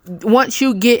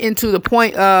the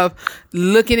point of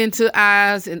looking into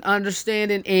eyes and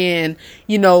understanding and,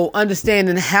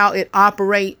 understanding how it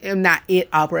operate and not it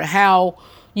operate, how,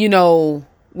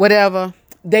 whatever,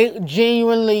 they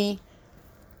genuinely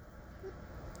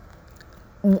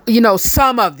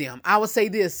some of them, I would say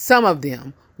this, some of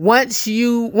them, once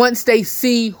they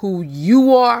see who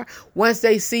you are, once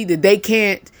they see that they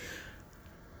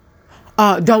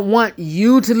don't want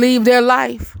you to leave their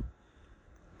life,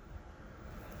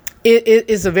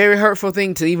 it's a very hurtful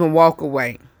thing to even walk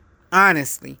away,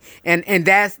 honestly. And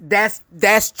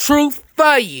that's truth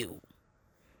for you.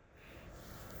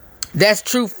 That's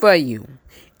truth for you.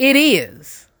 It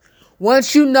is.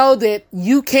 Once you know that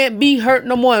you can't be hurt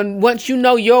no more, and once you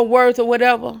know your worth or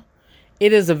whatever,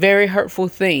 it is a very hurtful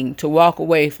thing to walk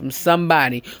away from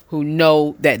somebody who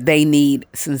know that they need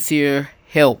sincere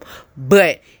help.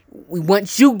 But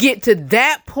once you get to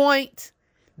that point,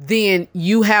 then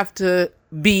you have to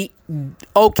be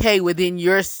okay within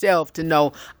yourself to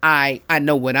know, I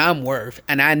know what I'm worth,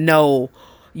 and I know,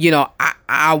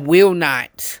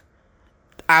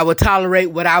 I will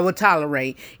tolerate what I will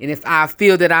tolerate. And if I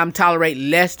feel that I'm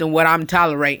tolerating less than what I'm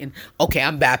tolerating, okay,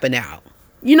 I'm bapping out.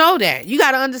 You know that. You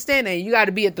got to understand that. You got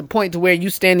to be at the point to where you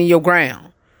standing your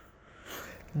ground.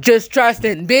 Just trust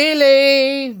and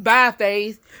believe by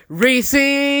faith.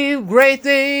 Receive great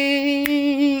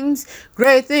things.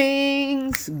 Great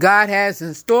things God has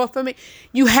in store for me.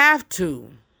 You have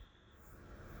to.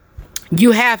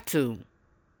 You have to.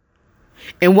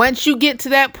 And once you get to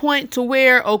that point to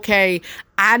where, okay,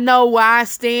 I know where I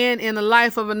stand in the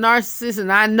life of a narcissist,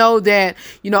 and I know that,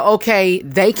 okay,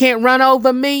 they can't run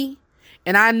over me.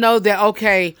 And I know that,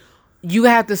 okay, you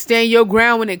have to stand your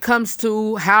ground when it comes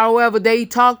to however they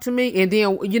talk to me. And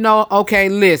then, okay,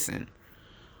 listen,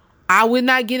 I will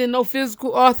not get in no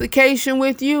physical altercation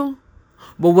with you.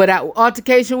 But what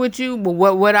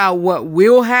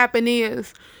will happen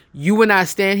is, you will not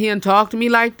stand here and talk to me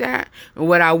like that. And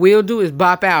what I will do is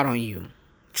bop out on you.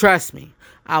 Trust me.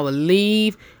 I will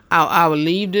leave. I will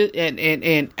leave it,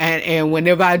 and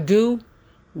whenever I do,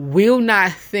 will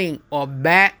not think or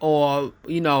back or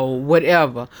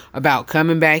whatever about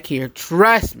coming back here.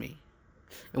 Trust me.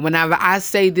 And whenever I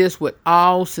say this with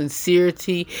all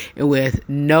sincerity and with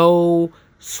no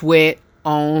sweat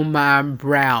on my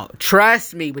brow,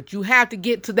 trust me. But you have to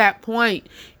get to that point.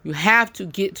 You have to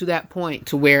get to that point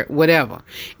to where whatever.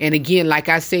 And again, like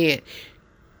I said,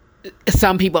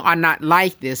 some people are not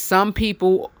like this. Some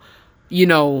people,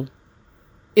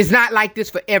 it's not like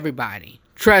this for everybody.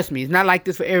 Trust me, it's not like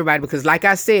this for everybody, because like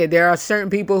I said, there are certain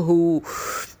people who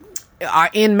are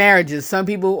in marriages. Some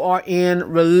people are in,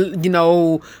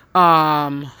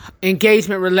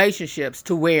 engagement relationships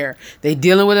to where they're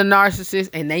dealing with a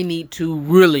narcissist and they need to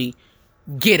really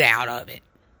get out of it.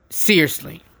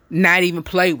 Seriously. Not even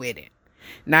play with it.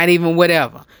 Not even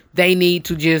whatever. They need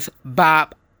to just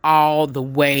bop all the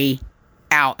way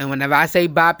out. And whenever I say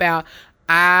bop out,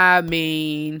 I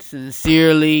mean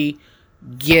sincerely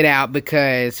get out,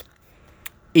 because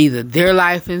either their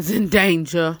life is in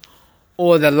danger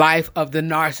or the life of the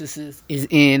narcissist is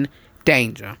in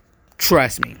danger.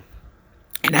 Trust me.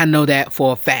 And I know that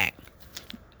for a fact.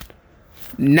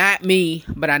 Not me,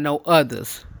 but I know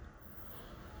others.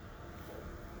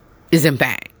 Is in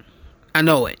fact. I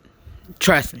know it.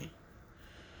 Trust me.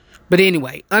 But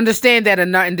anyway, understand that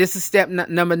and this is tip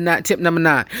number 9.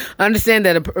 Understand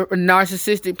that a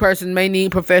narcissistic person may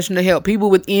need professional help. People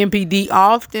with NPD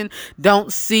often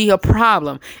don't see a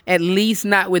problem, at least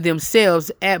not with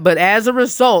themselves. But as a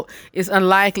result, it's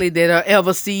unlikely that they'll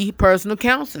ever see personal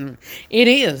counseling. It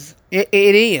is. It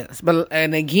is.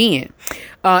 And again,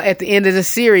 at the end of the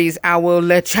series, I will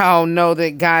let y'all know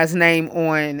that guy's name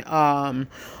I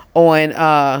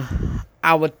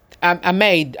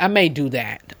may do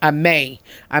that. I may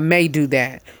do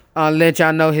that. Let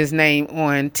y'all know his name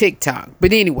on TikTok.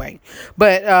 But anyway,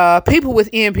 people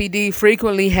with NPD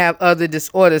frequently have other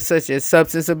disorders such as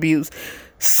substance abuse.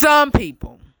 Some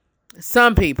people,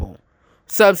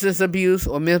 substance abuse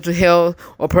or mental health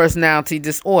or personality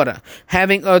disorder.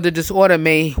 Having other disorder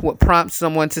may prompt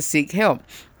someone to seek help.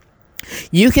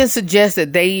 You can suggest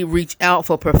that they reach out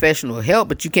for professional help,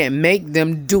 but you can't make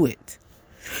them do it.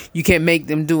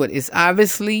 It's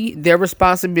obviously their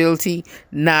responsibility,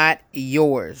 not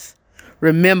yours.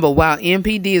 Remember, while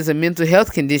NPD is a mental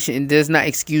health condition, it does not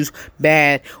excuse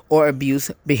bad or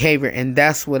abuse behavior. And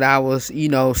that's what I was,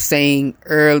 saying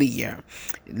earlier,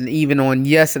 even on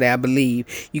yesterday, I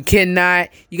believe. You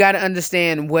got to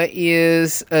understand what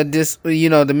is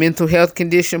the mental health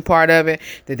condition part of it,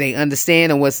 that they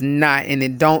understand, and what's not. And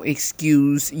it don't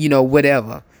excuse,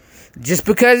 whatever. Just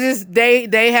because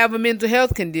they have a mental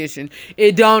health condition,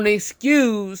 it don't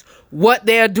excuse what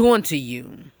they're doing to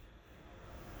you.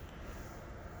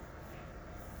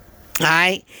 All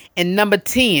right. And number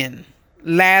 10,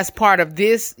 last part of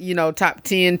this, top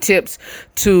 10 tips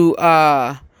to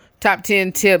top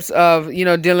 10 tips of,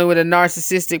 dealing with a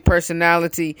narcissistic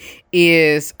personality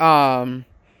is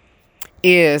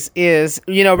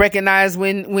recognize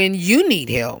when you need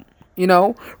help.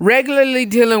 Regularly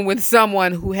dealing with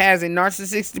someone who has a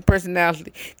narcissistic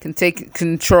personality can take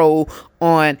control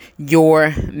on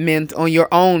your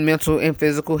own mental and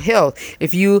physical health.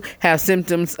 If you have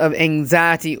symptoms of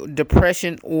anxiety,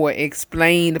 depression, or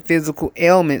explained physical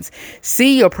ailments,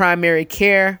 see your primary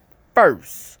care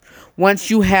first.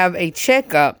 Once you have a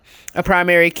checkup, once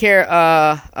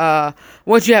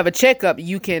you have a checkup,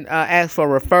 you can ask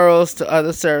for referrals to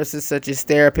other services such as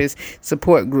therapists,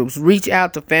 support groups. Reach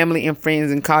out to family and friends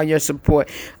and call your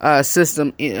support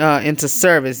system into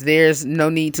service. There's no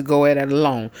need to go at it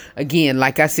alone. Again,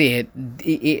 like I said,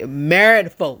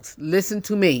 married folks, listen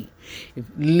to me.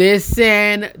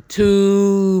 Listen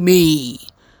to me.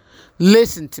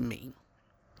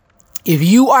 If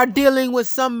you are dealing with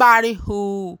somebody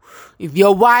if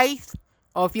your wife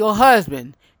or if your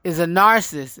husband is a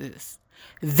narcissist,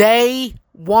 they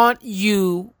want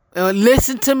you,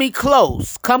 listen to me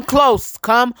close, come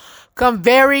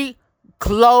very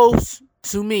close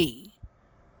to me.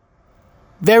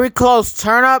 Very close,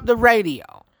 turn up the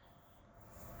radio.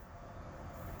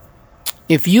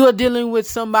 If you are dealing with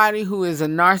somebody who is a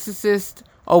narcissist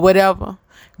or whatever,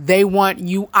 they want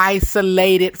you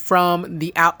isolated from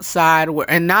the outside world.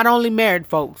 And not only married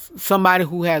folks, somebody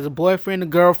who has a boyfriend, a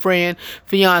girlfriend,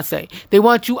 fiance. They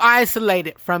want you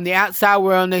isolated from the outside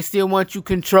world, and they still want you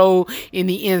controlled in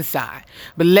the inside.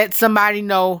 But let somebody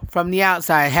know from the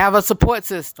outside. Have a support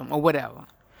system or whatever.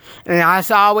 And I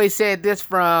always said this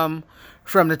from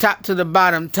the top to the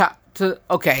bottom,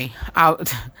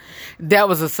 that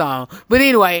was a song. But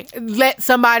anyway, let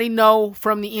somebody know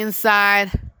from the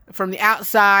inside, from the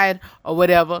outside or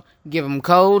whatever. Give them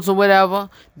codes or whatever.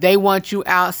 They want you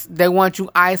out. They want you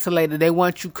isolated. They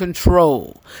want you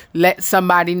controlled. Let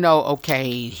somebody know,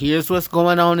 okay, here's what's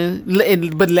going on.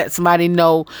 But let somebody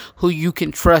know who you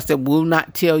can trust that will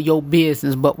not tell your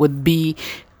business, but would be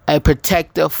a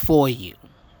protector for you.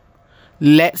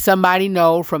 Let somebody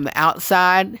know from the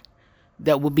outside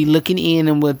that will be looking in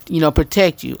and would,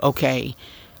 protect you. Okay,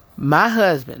 my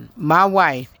husband, my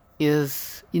wife is,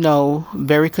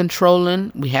 very controlling.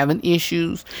 We having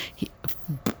issues.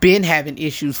 Been having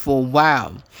issues for a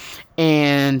while.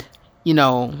 And,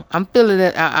 I'm feeling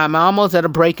that I'm almost at a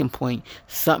breaking point.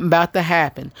 Something about to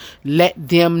happen. Let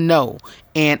them know.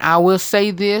 And I will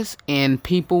say this, and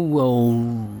people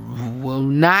will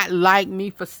not like me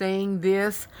for saying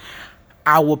this.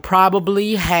 I will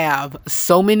probably have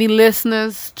so many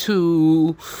listeners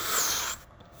to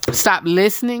stop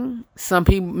listening.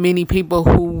 Many people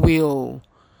who will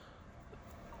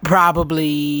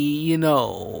probably,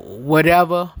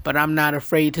 whatever, but I'm not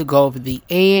afraid to go over the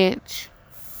edge.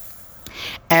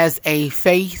 As a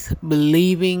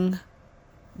faith-believing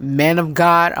man of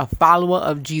God, a follower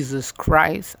of Jesus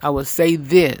Christ, I would say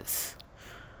this.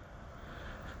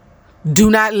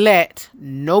 Do not let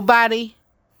nobody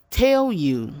tell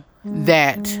you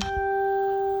that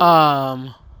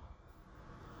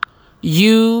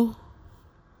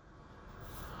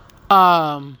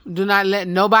do not let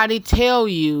nobody tell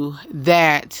you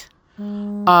that do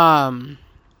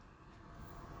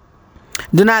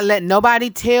not let nobody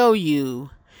tell you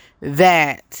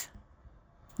that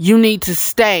you need to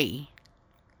stay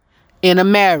in a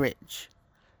marriage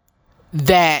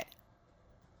that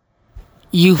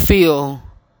you feel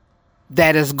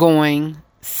that is going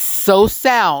so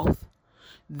south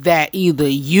that either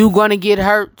you gonna get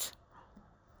hurt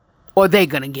or they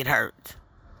gonna get hurt.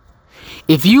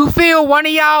 If you feel one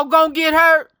of y'all gonna get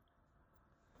hurt,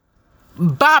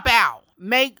 bop out.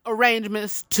 Make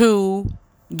arrangements to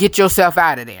get yourself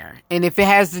out of there. And if it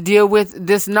has to deal with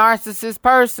this narcissist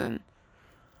person,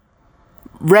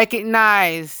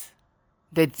 recognize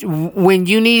that when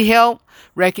you need help,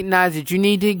 recognize that you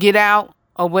need to get out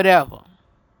or whatever.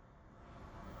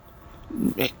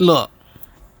 Look,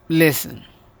 listen.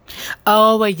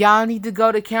 Oh, well, y'all need to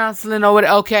go to counseling or what?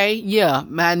 Okay, yeah,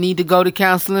 I need to go to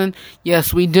counseling.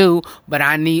 Yes, we do. But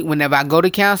whenever I go to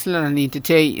counseling, I need to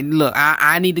tell you, look,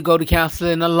 I need to go to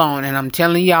counseling alone. And I'm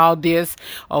telling y'all this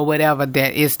or whatever,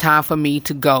 that it's time for me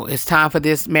to go. It's time for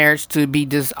this marriage to be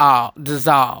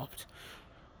dissolved.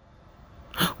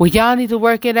 Well, y'all need to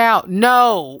work it out.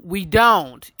 No, we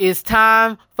don't. It's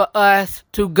time for us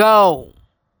to go.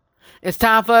 It's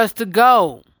time for us to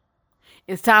go.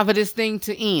 It's time for this thing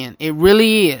to end. It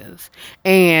really is.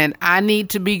 And I need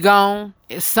to be gone.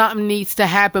 something needs to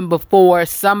happen before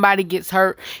somebody gets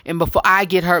hurt and before I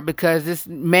get hurt, because this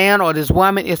man or this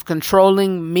woman is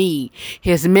controlling me.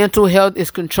 His mental health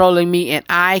is controlling me, and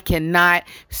I cannot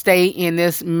stay in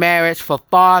this marriage for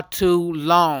far too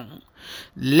long.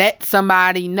 Let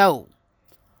somebody know.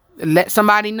 Let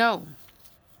somebody know.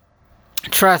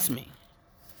 Trust me.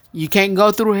 You can't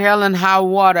go through hell and high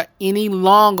water any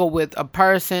longer with a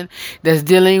person that's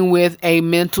dealing with a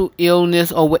mental illness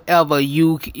or whatever.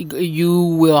 You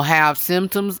will have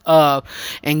symptoms of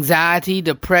anxiety,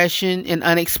 depression, and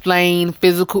unexplained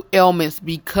physical ailments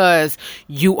because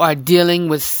you are dealing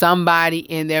with somebody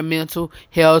in their mental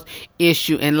health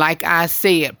issue. And like I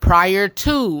said, prior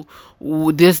to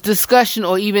this discussion,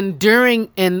 or even during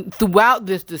and throughout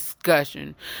this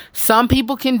discussion, some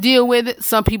people can deal with it,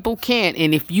 some people can't.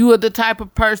 And if you are the type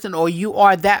of person, or you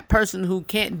are that person who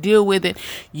can't deal with it,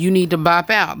 you need to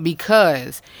bop out,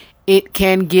 because it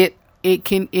can get hurt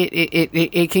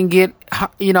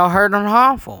and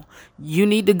harmful. You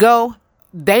need to go,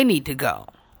 they need to go.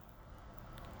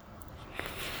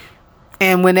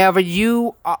 And whenever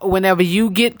you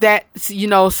get that,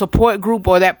 support group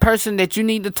or that person that you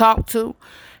need to talk to,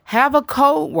 have a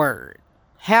code word.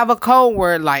 Have a code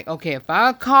word like, okay, if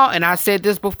I call, and I said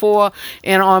this before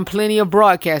and on plenty of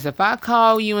broadcasts, if I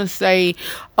call you and say,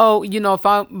 oh, if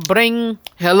I bring,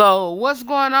 hello, what's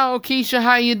going on, Keisha?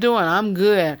 How you doing? I'm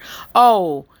good.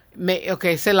 Oh,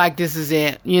 okay, say like this is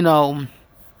it, maybe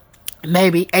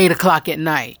 8:00 at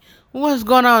night. What's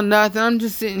going on? Nothing. I'm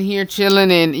just sitting here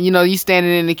chilling, and you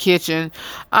standing in the kitchen.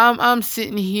 I'm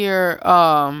sitting here,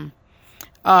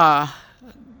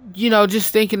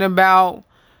 just thinking about,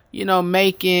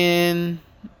 making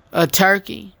a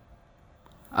turkey.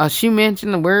 She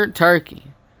mentioned the word turkey.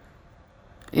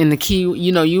 In the key,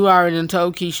 you already done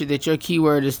told Keisha that your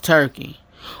keyword is turkey.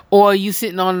 Or you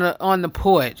sitting on the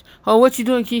porch. Oh, what you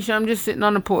doing, Keisha? I'm just sitting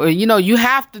on the porch. You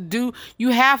have to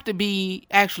be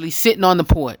actually sitting on the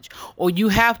porch, or you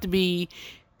have to be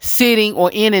sitting or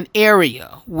in an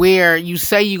area where you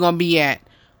say you're going to be at.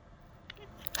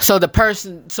 So the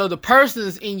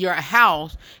persons in your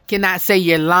house cannot say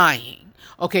you're lying.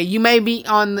 Okay, you may be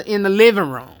in the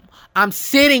living room. I'm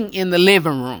sitting in the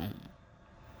living room,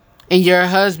 and your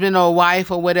husband or wife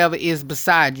or whatever is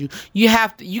beside you. You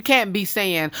can't be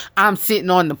saying, I'm sitting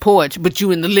on the porch, but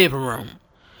you in the living room.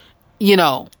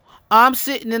 I'm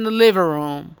sitting in the living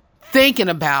room thinking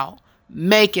about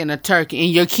making a turkey,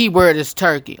 and your keyword is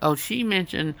turkey. Oh, she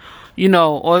mentioned,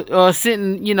 or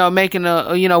sitting, making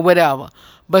a, whatever.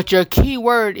 But your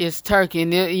keyword is turkey,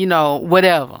 and,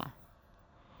 whatever.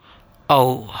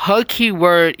 Oh, her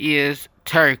keyword is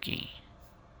turkey.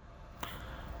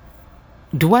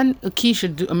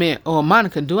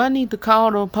 Monica, do I need to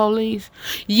call the police?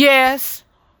 Yes.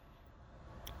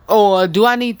 Or do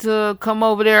I need to come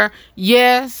over there?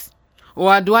 Yes.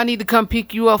 Or do I need to come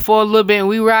pick you up for a little bit and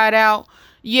we ride out?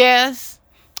 Yes.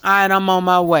 All right, I'm on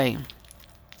my way.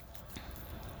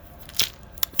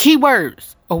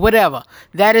 Keywords or whatever.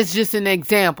 That is just an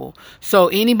example. So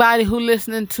anybody who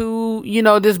listening to,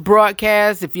 this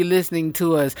broadcast, if you're listening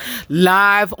to us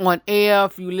live on air,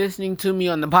 if you're listening to me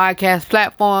on the podcast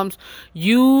platforms,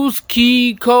 use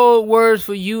key code words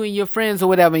for you and your friends or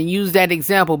whatever, and use that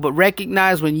example. But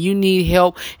recognize when you need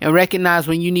help, and recognize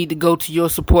when you need to go to your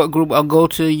support group or go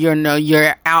to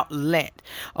your outlet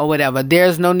or whatever.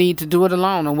 There's no need to do it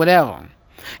alone or whatever.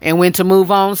 And when to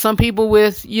move on. Some people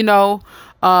with,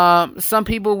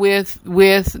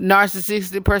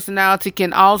 narcissistic personality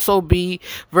can also be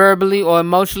verbally or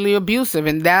emotionally abusive,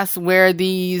 and that's where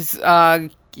these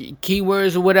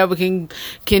keywords or whatever can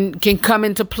come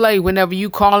into play whenever you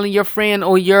calling your friend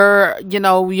or your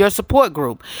support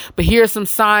group. But here are some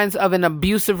signs of an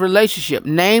abusive relationship: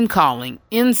 name calling,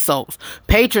 insults,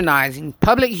 patronizing,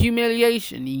 public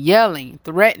humiliation, yelling,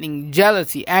 threatening,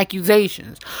 jealousy,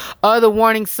 accusations. Other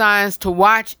warning signs to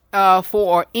watch for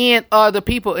or in other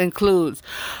people includes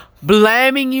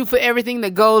blaming you for everything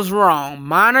that goes wrong,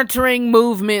 monitoring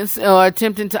movements or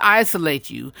attempting to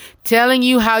isolate you, telling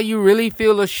you how you really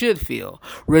feel or should feel,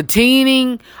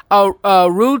 routinely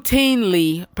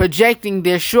projecting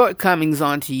their shortcomings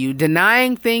onto you,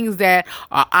 denying things that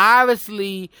are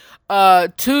obviously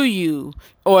to you,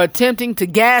 or attempting to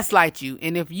gaslight you.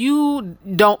 And if you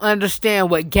don't understand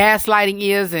what gaslighting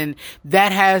is, and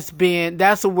that's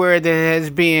a word that has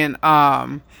been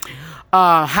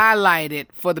highlighted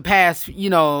for the past, for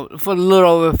a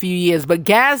little over a few years. But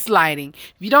gaslighting,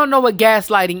 if you don't know what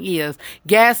gaslighting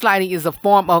is a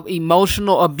form of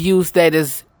emotional abuse that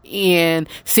is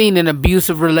seen in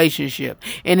abusive relationship.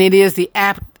 And it is the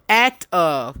act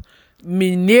of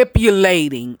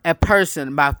manipulating a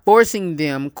person by forcing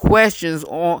them questions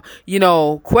or,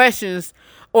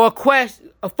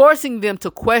 forcing them to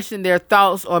question their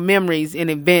thoughts or memories in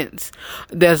events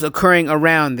that's occurring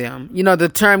around them. The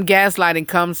term gaslighting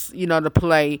comes, to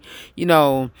play,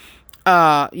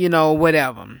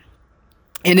 whatever.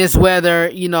 And it's whether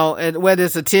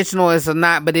it's intentional or it's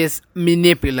not, but it's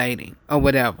manipulating or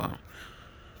whatever.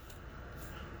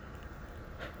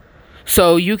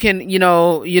 So you can, signs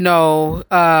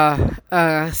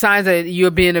that you're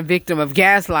being a victim of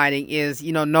gaslighting is,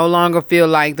 no longer feel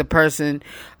like the person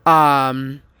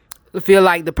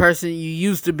you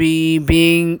used to be,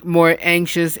 being more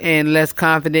anxious and less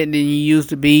confident than you used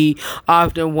to be,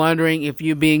 often wondering if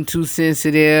you're being too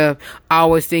sensitive,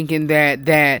 always thinking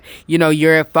that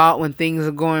you're at fault when things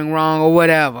are going wrong or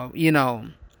whatever,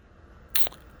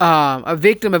 A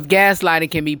victim of gaslighting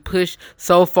can be pushed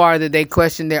so far that they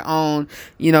question their own,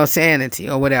 sanity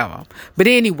or whatever. But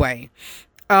anyway,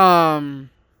 that's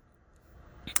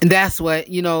what,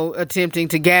 attempting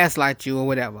to gaslight you or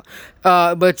whatever.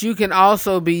 But you can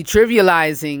also be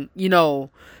trivializing,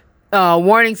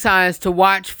 warning signs to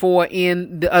watch for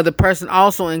in the other person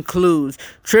also includes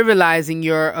trivializing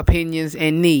your opinions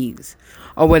and needs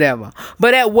or whatever.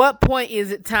 But at what point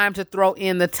is it time to throw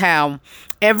in the towel?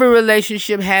 Every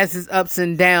relationship has its ups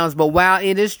and downs, but while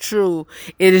it is true,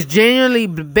 it is genuinely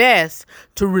best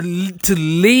to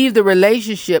leave the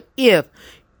relationship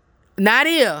not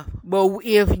at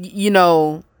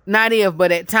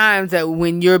times that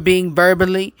when you're being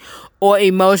verbally or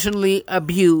emotionally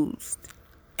abused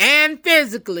and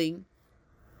physically,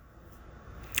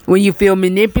 when you feel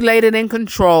manipulated and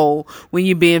controlled, when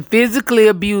you're being physically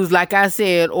abused, like I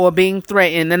said, or being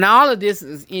threatened, and all of this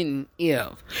is in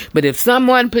if. But if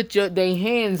someone put their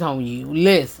hands on you,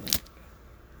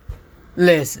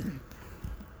 listen,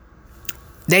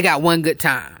 they got one good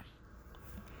time.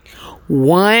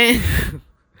 One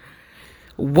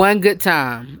good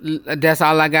time. That's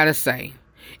all I gotta say.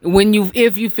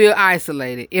 If you feel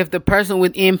isolated, if the person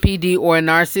with NPD or a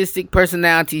narcissistic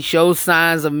personality shows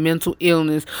signs of mental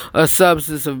illness or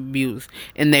substance abuse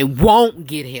and they won't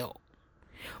get help,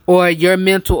 or your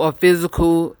mental or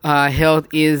physical health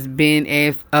is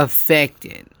being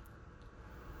affected.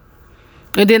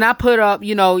 And then I put up,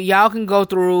 y'all can go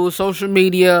through social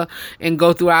media and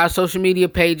go through our social media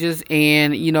pages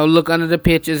and, look under the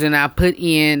pictures, and I put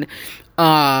in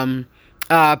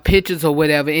pictures or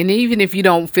whatever. And even if you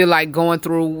don't feel like going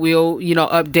through, we'll,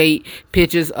 update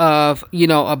pictures of,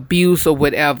 abuse or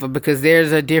whatever, because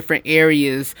there's a different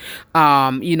areas,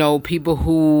 people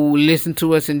who listen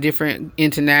to us in different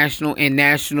international and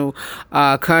national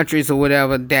countries or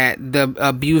whatever, that the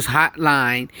abuse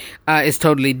hotline is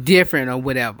totally different or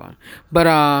whatever. But,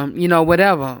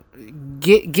 whatever,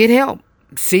 get help,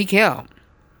 seek help.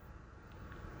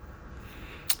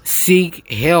 Seek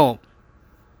help.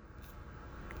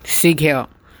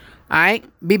 All right.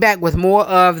 Be back with more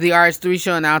of the RH3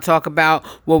 show, and I'll talk about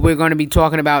what we're going to be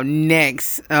talking about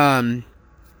next, or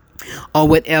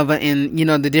whatever. And,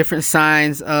 the different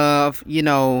signs of,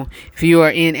 if you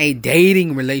are in a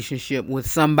dating relationship with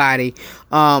somebody,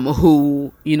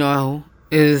 who,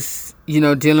 is,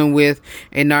 dealing with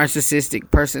a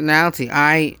narcissistic personality.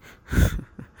 All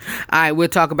right. We'll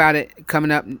talk about it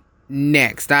coming up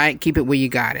next. All right. Keep it where you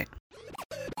got it.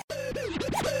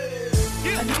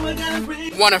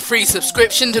 Want a free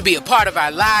subscription to be a part of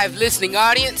our live listening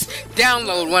audience?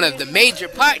 Download one of the major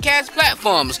podcast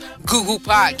platforms: Google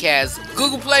Podcasts,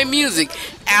 Google Play Music,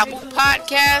 Apple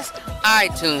Podcasts,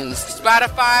 iTunes,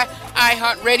 Spotify,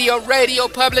 iHeartRadio, Radio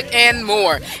Public, and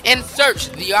more. And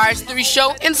search The RH3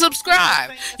 Show and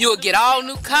subscribe. You'll get all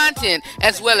new content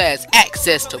as well as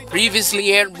access to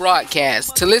previously aired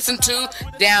broadcasts to listen to,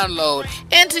 download,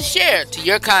 and to share to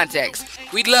your contacts.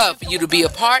 We'd love for you to be a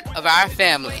part of our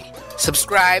family.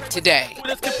 Subscribe today.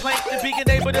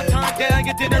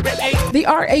 The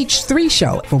RH3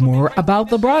 Show. For more about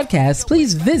the broadcast,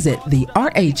 please visit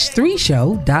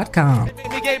therh3show.com.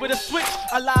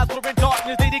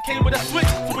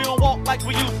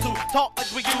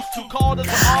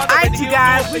 Alright, you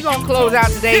guys, we're going to close out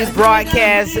today's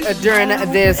broadcast during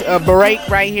this break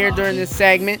right here during this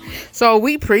segment. So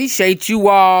we appreciate you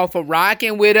all for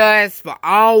rocking with us, for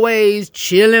always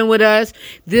chilling with us.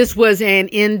 This was an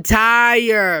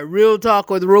entire Real Talk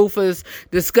with Rufus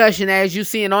discussion, as you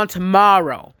see it on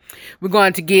tomorrow. We're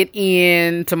going to get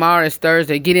in, tomorrow is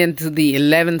Thursday, get into the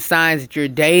 11 signs that you're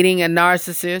dating a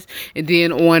narcissist. And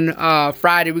then on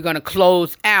Friday, we're going to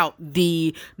close out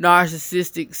the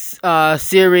narcissistic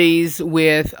series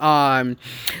with, tomorrow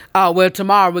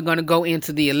we're going to go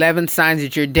into the 11 signs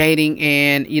that you're dating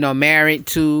and, married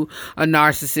to a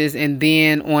narcissist. And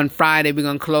then on Friday, we're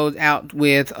going to close out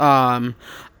with,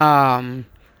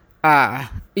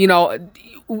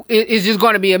 it's just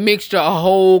going to be a mixture, a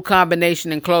whole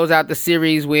combination, and close out the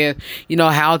series with,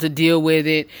 how to deal with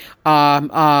it.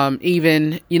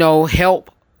 Even, help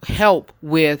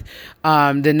with,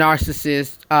 the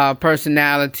narcissist,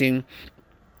 personality,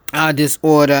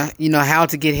 disorder, how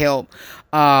to get help.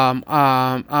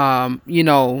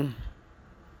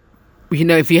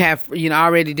 If you have,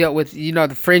 already dealt with,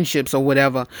 the friendships or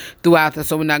whatever throughout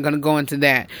so we're not going to go into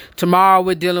that. Tomorrow,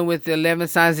 we're dealing with the 11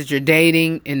 signs that you're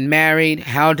dating and married,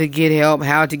 how to get help,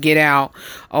 how to get out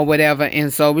or whatever.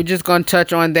 And so we're just going to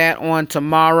touch on that on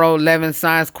tomorrow, 11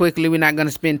 signs quickly. We're not going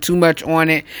to spend too much on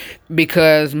it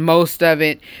because most of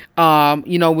it,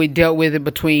 we dealt with it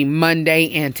between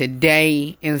Monday and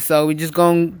today. And so we're just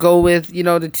going to go with,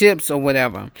 the tips or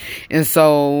whatever. And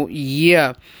so,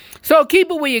 yeah. So keep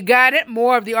it where you got it.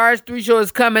 More of the RH3 show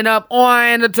is coming up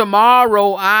on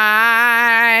tomorrow. All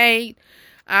right.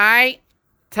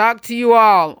 Talk to you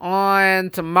all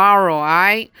on tomorrow. All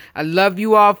right. I love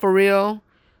you all for real.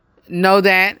 Know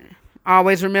that.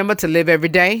 Always remember to live every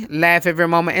day, laugh every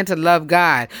moment, and to love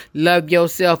God. Love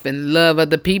yourself and love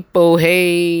other people.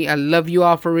 Hey, I love you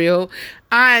all for real.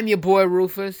 I'm your boy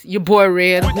Rufus, your boy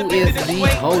Red, who is the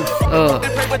host of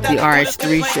the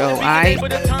RH3 show. Alright?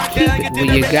 Keep it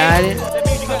where you got it.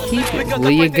 Keep it where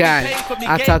you got it.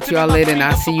 I'll talk to y'all later, and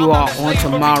I'll see you all on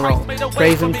tomorrow.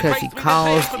 Praise him because he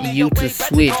caused you to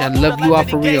switch. I love you all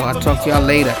for real. I'll talk to y'all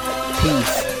later.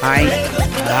 Peace. Alright?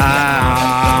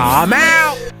 I'm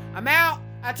out.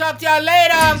 I'll talk to y'all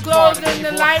later. I'm closing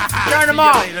the lights. Turn them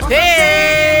off.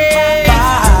 Hey.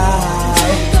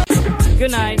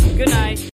 Good night.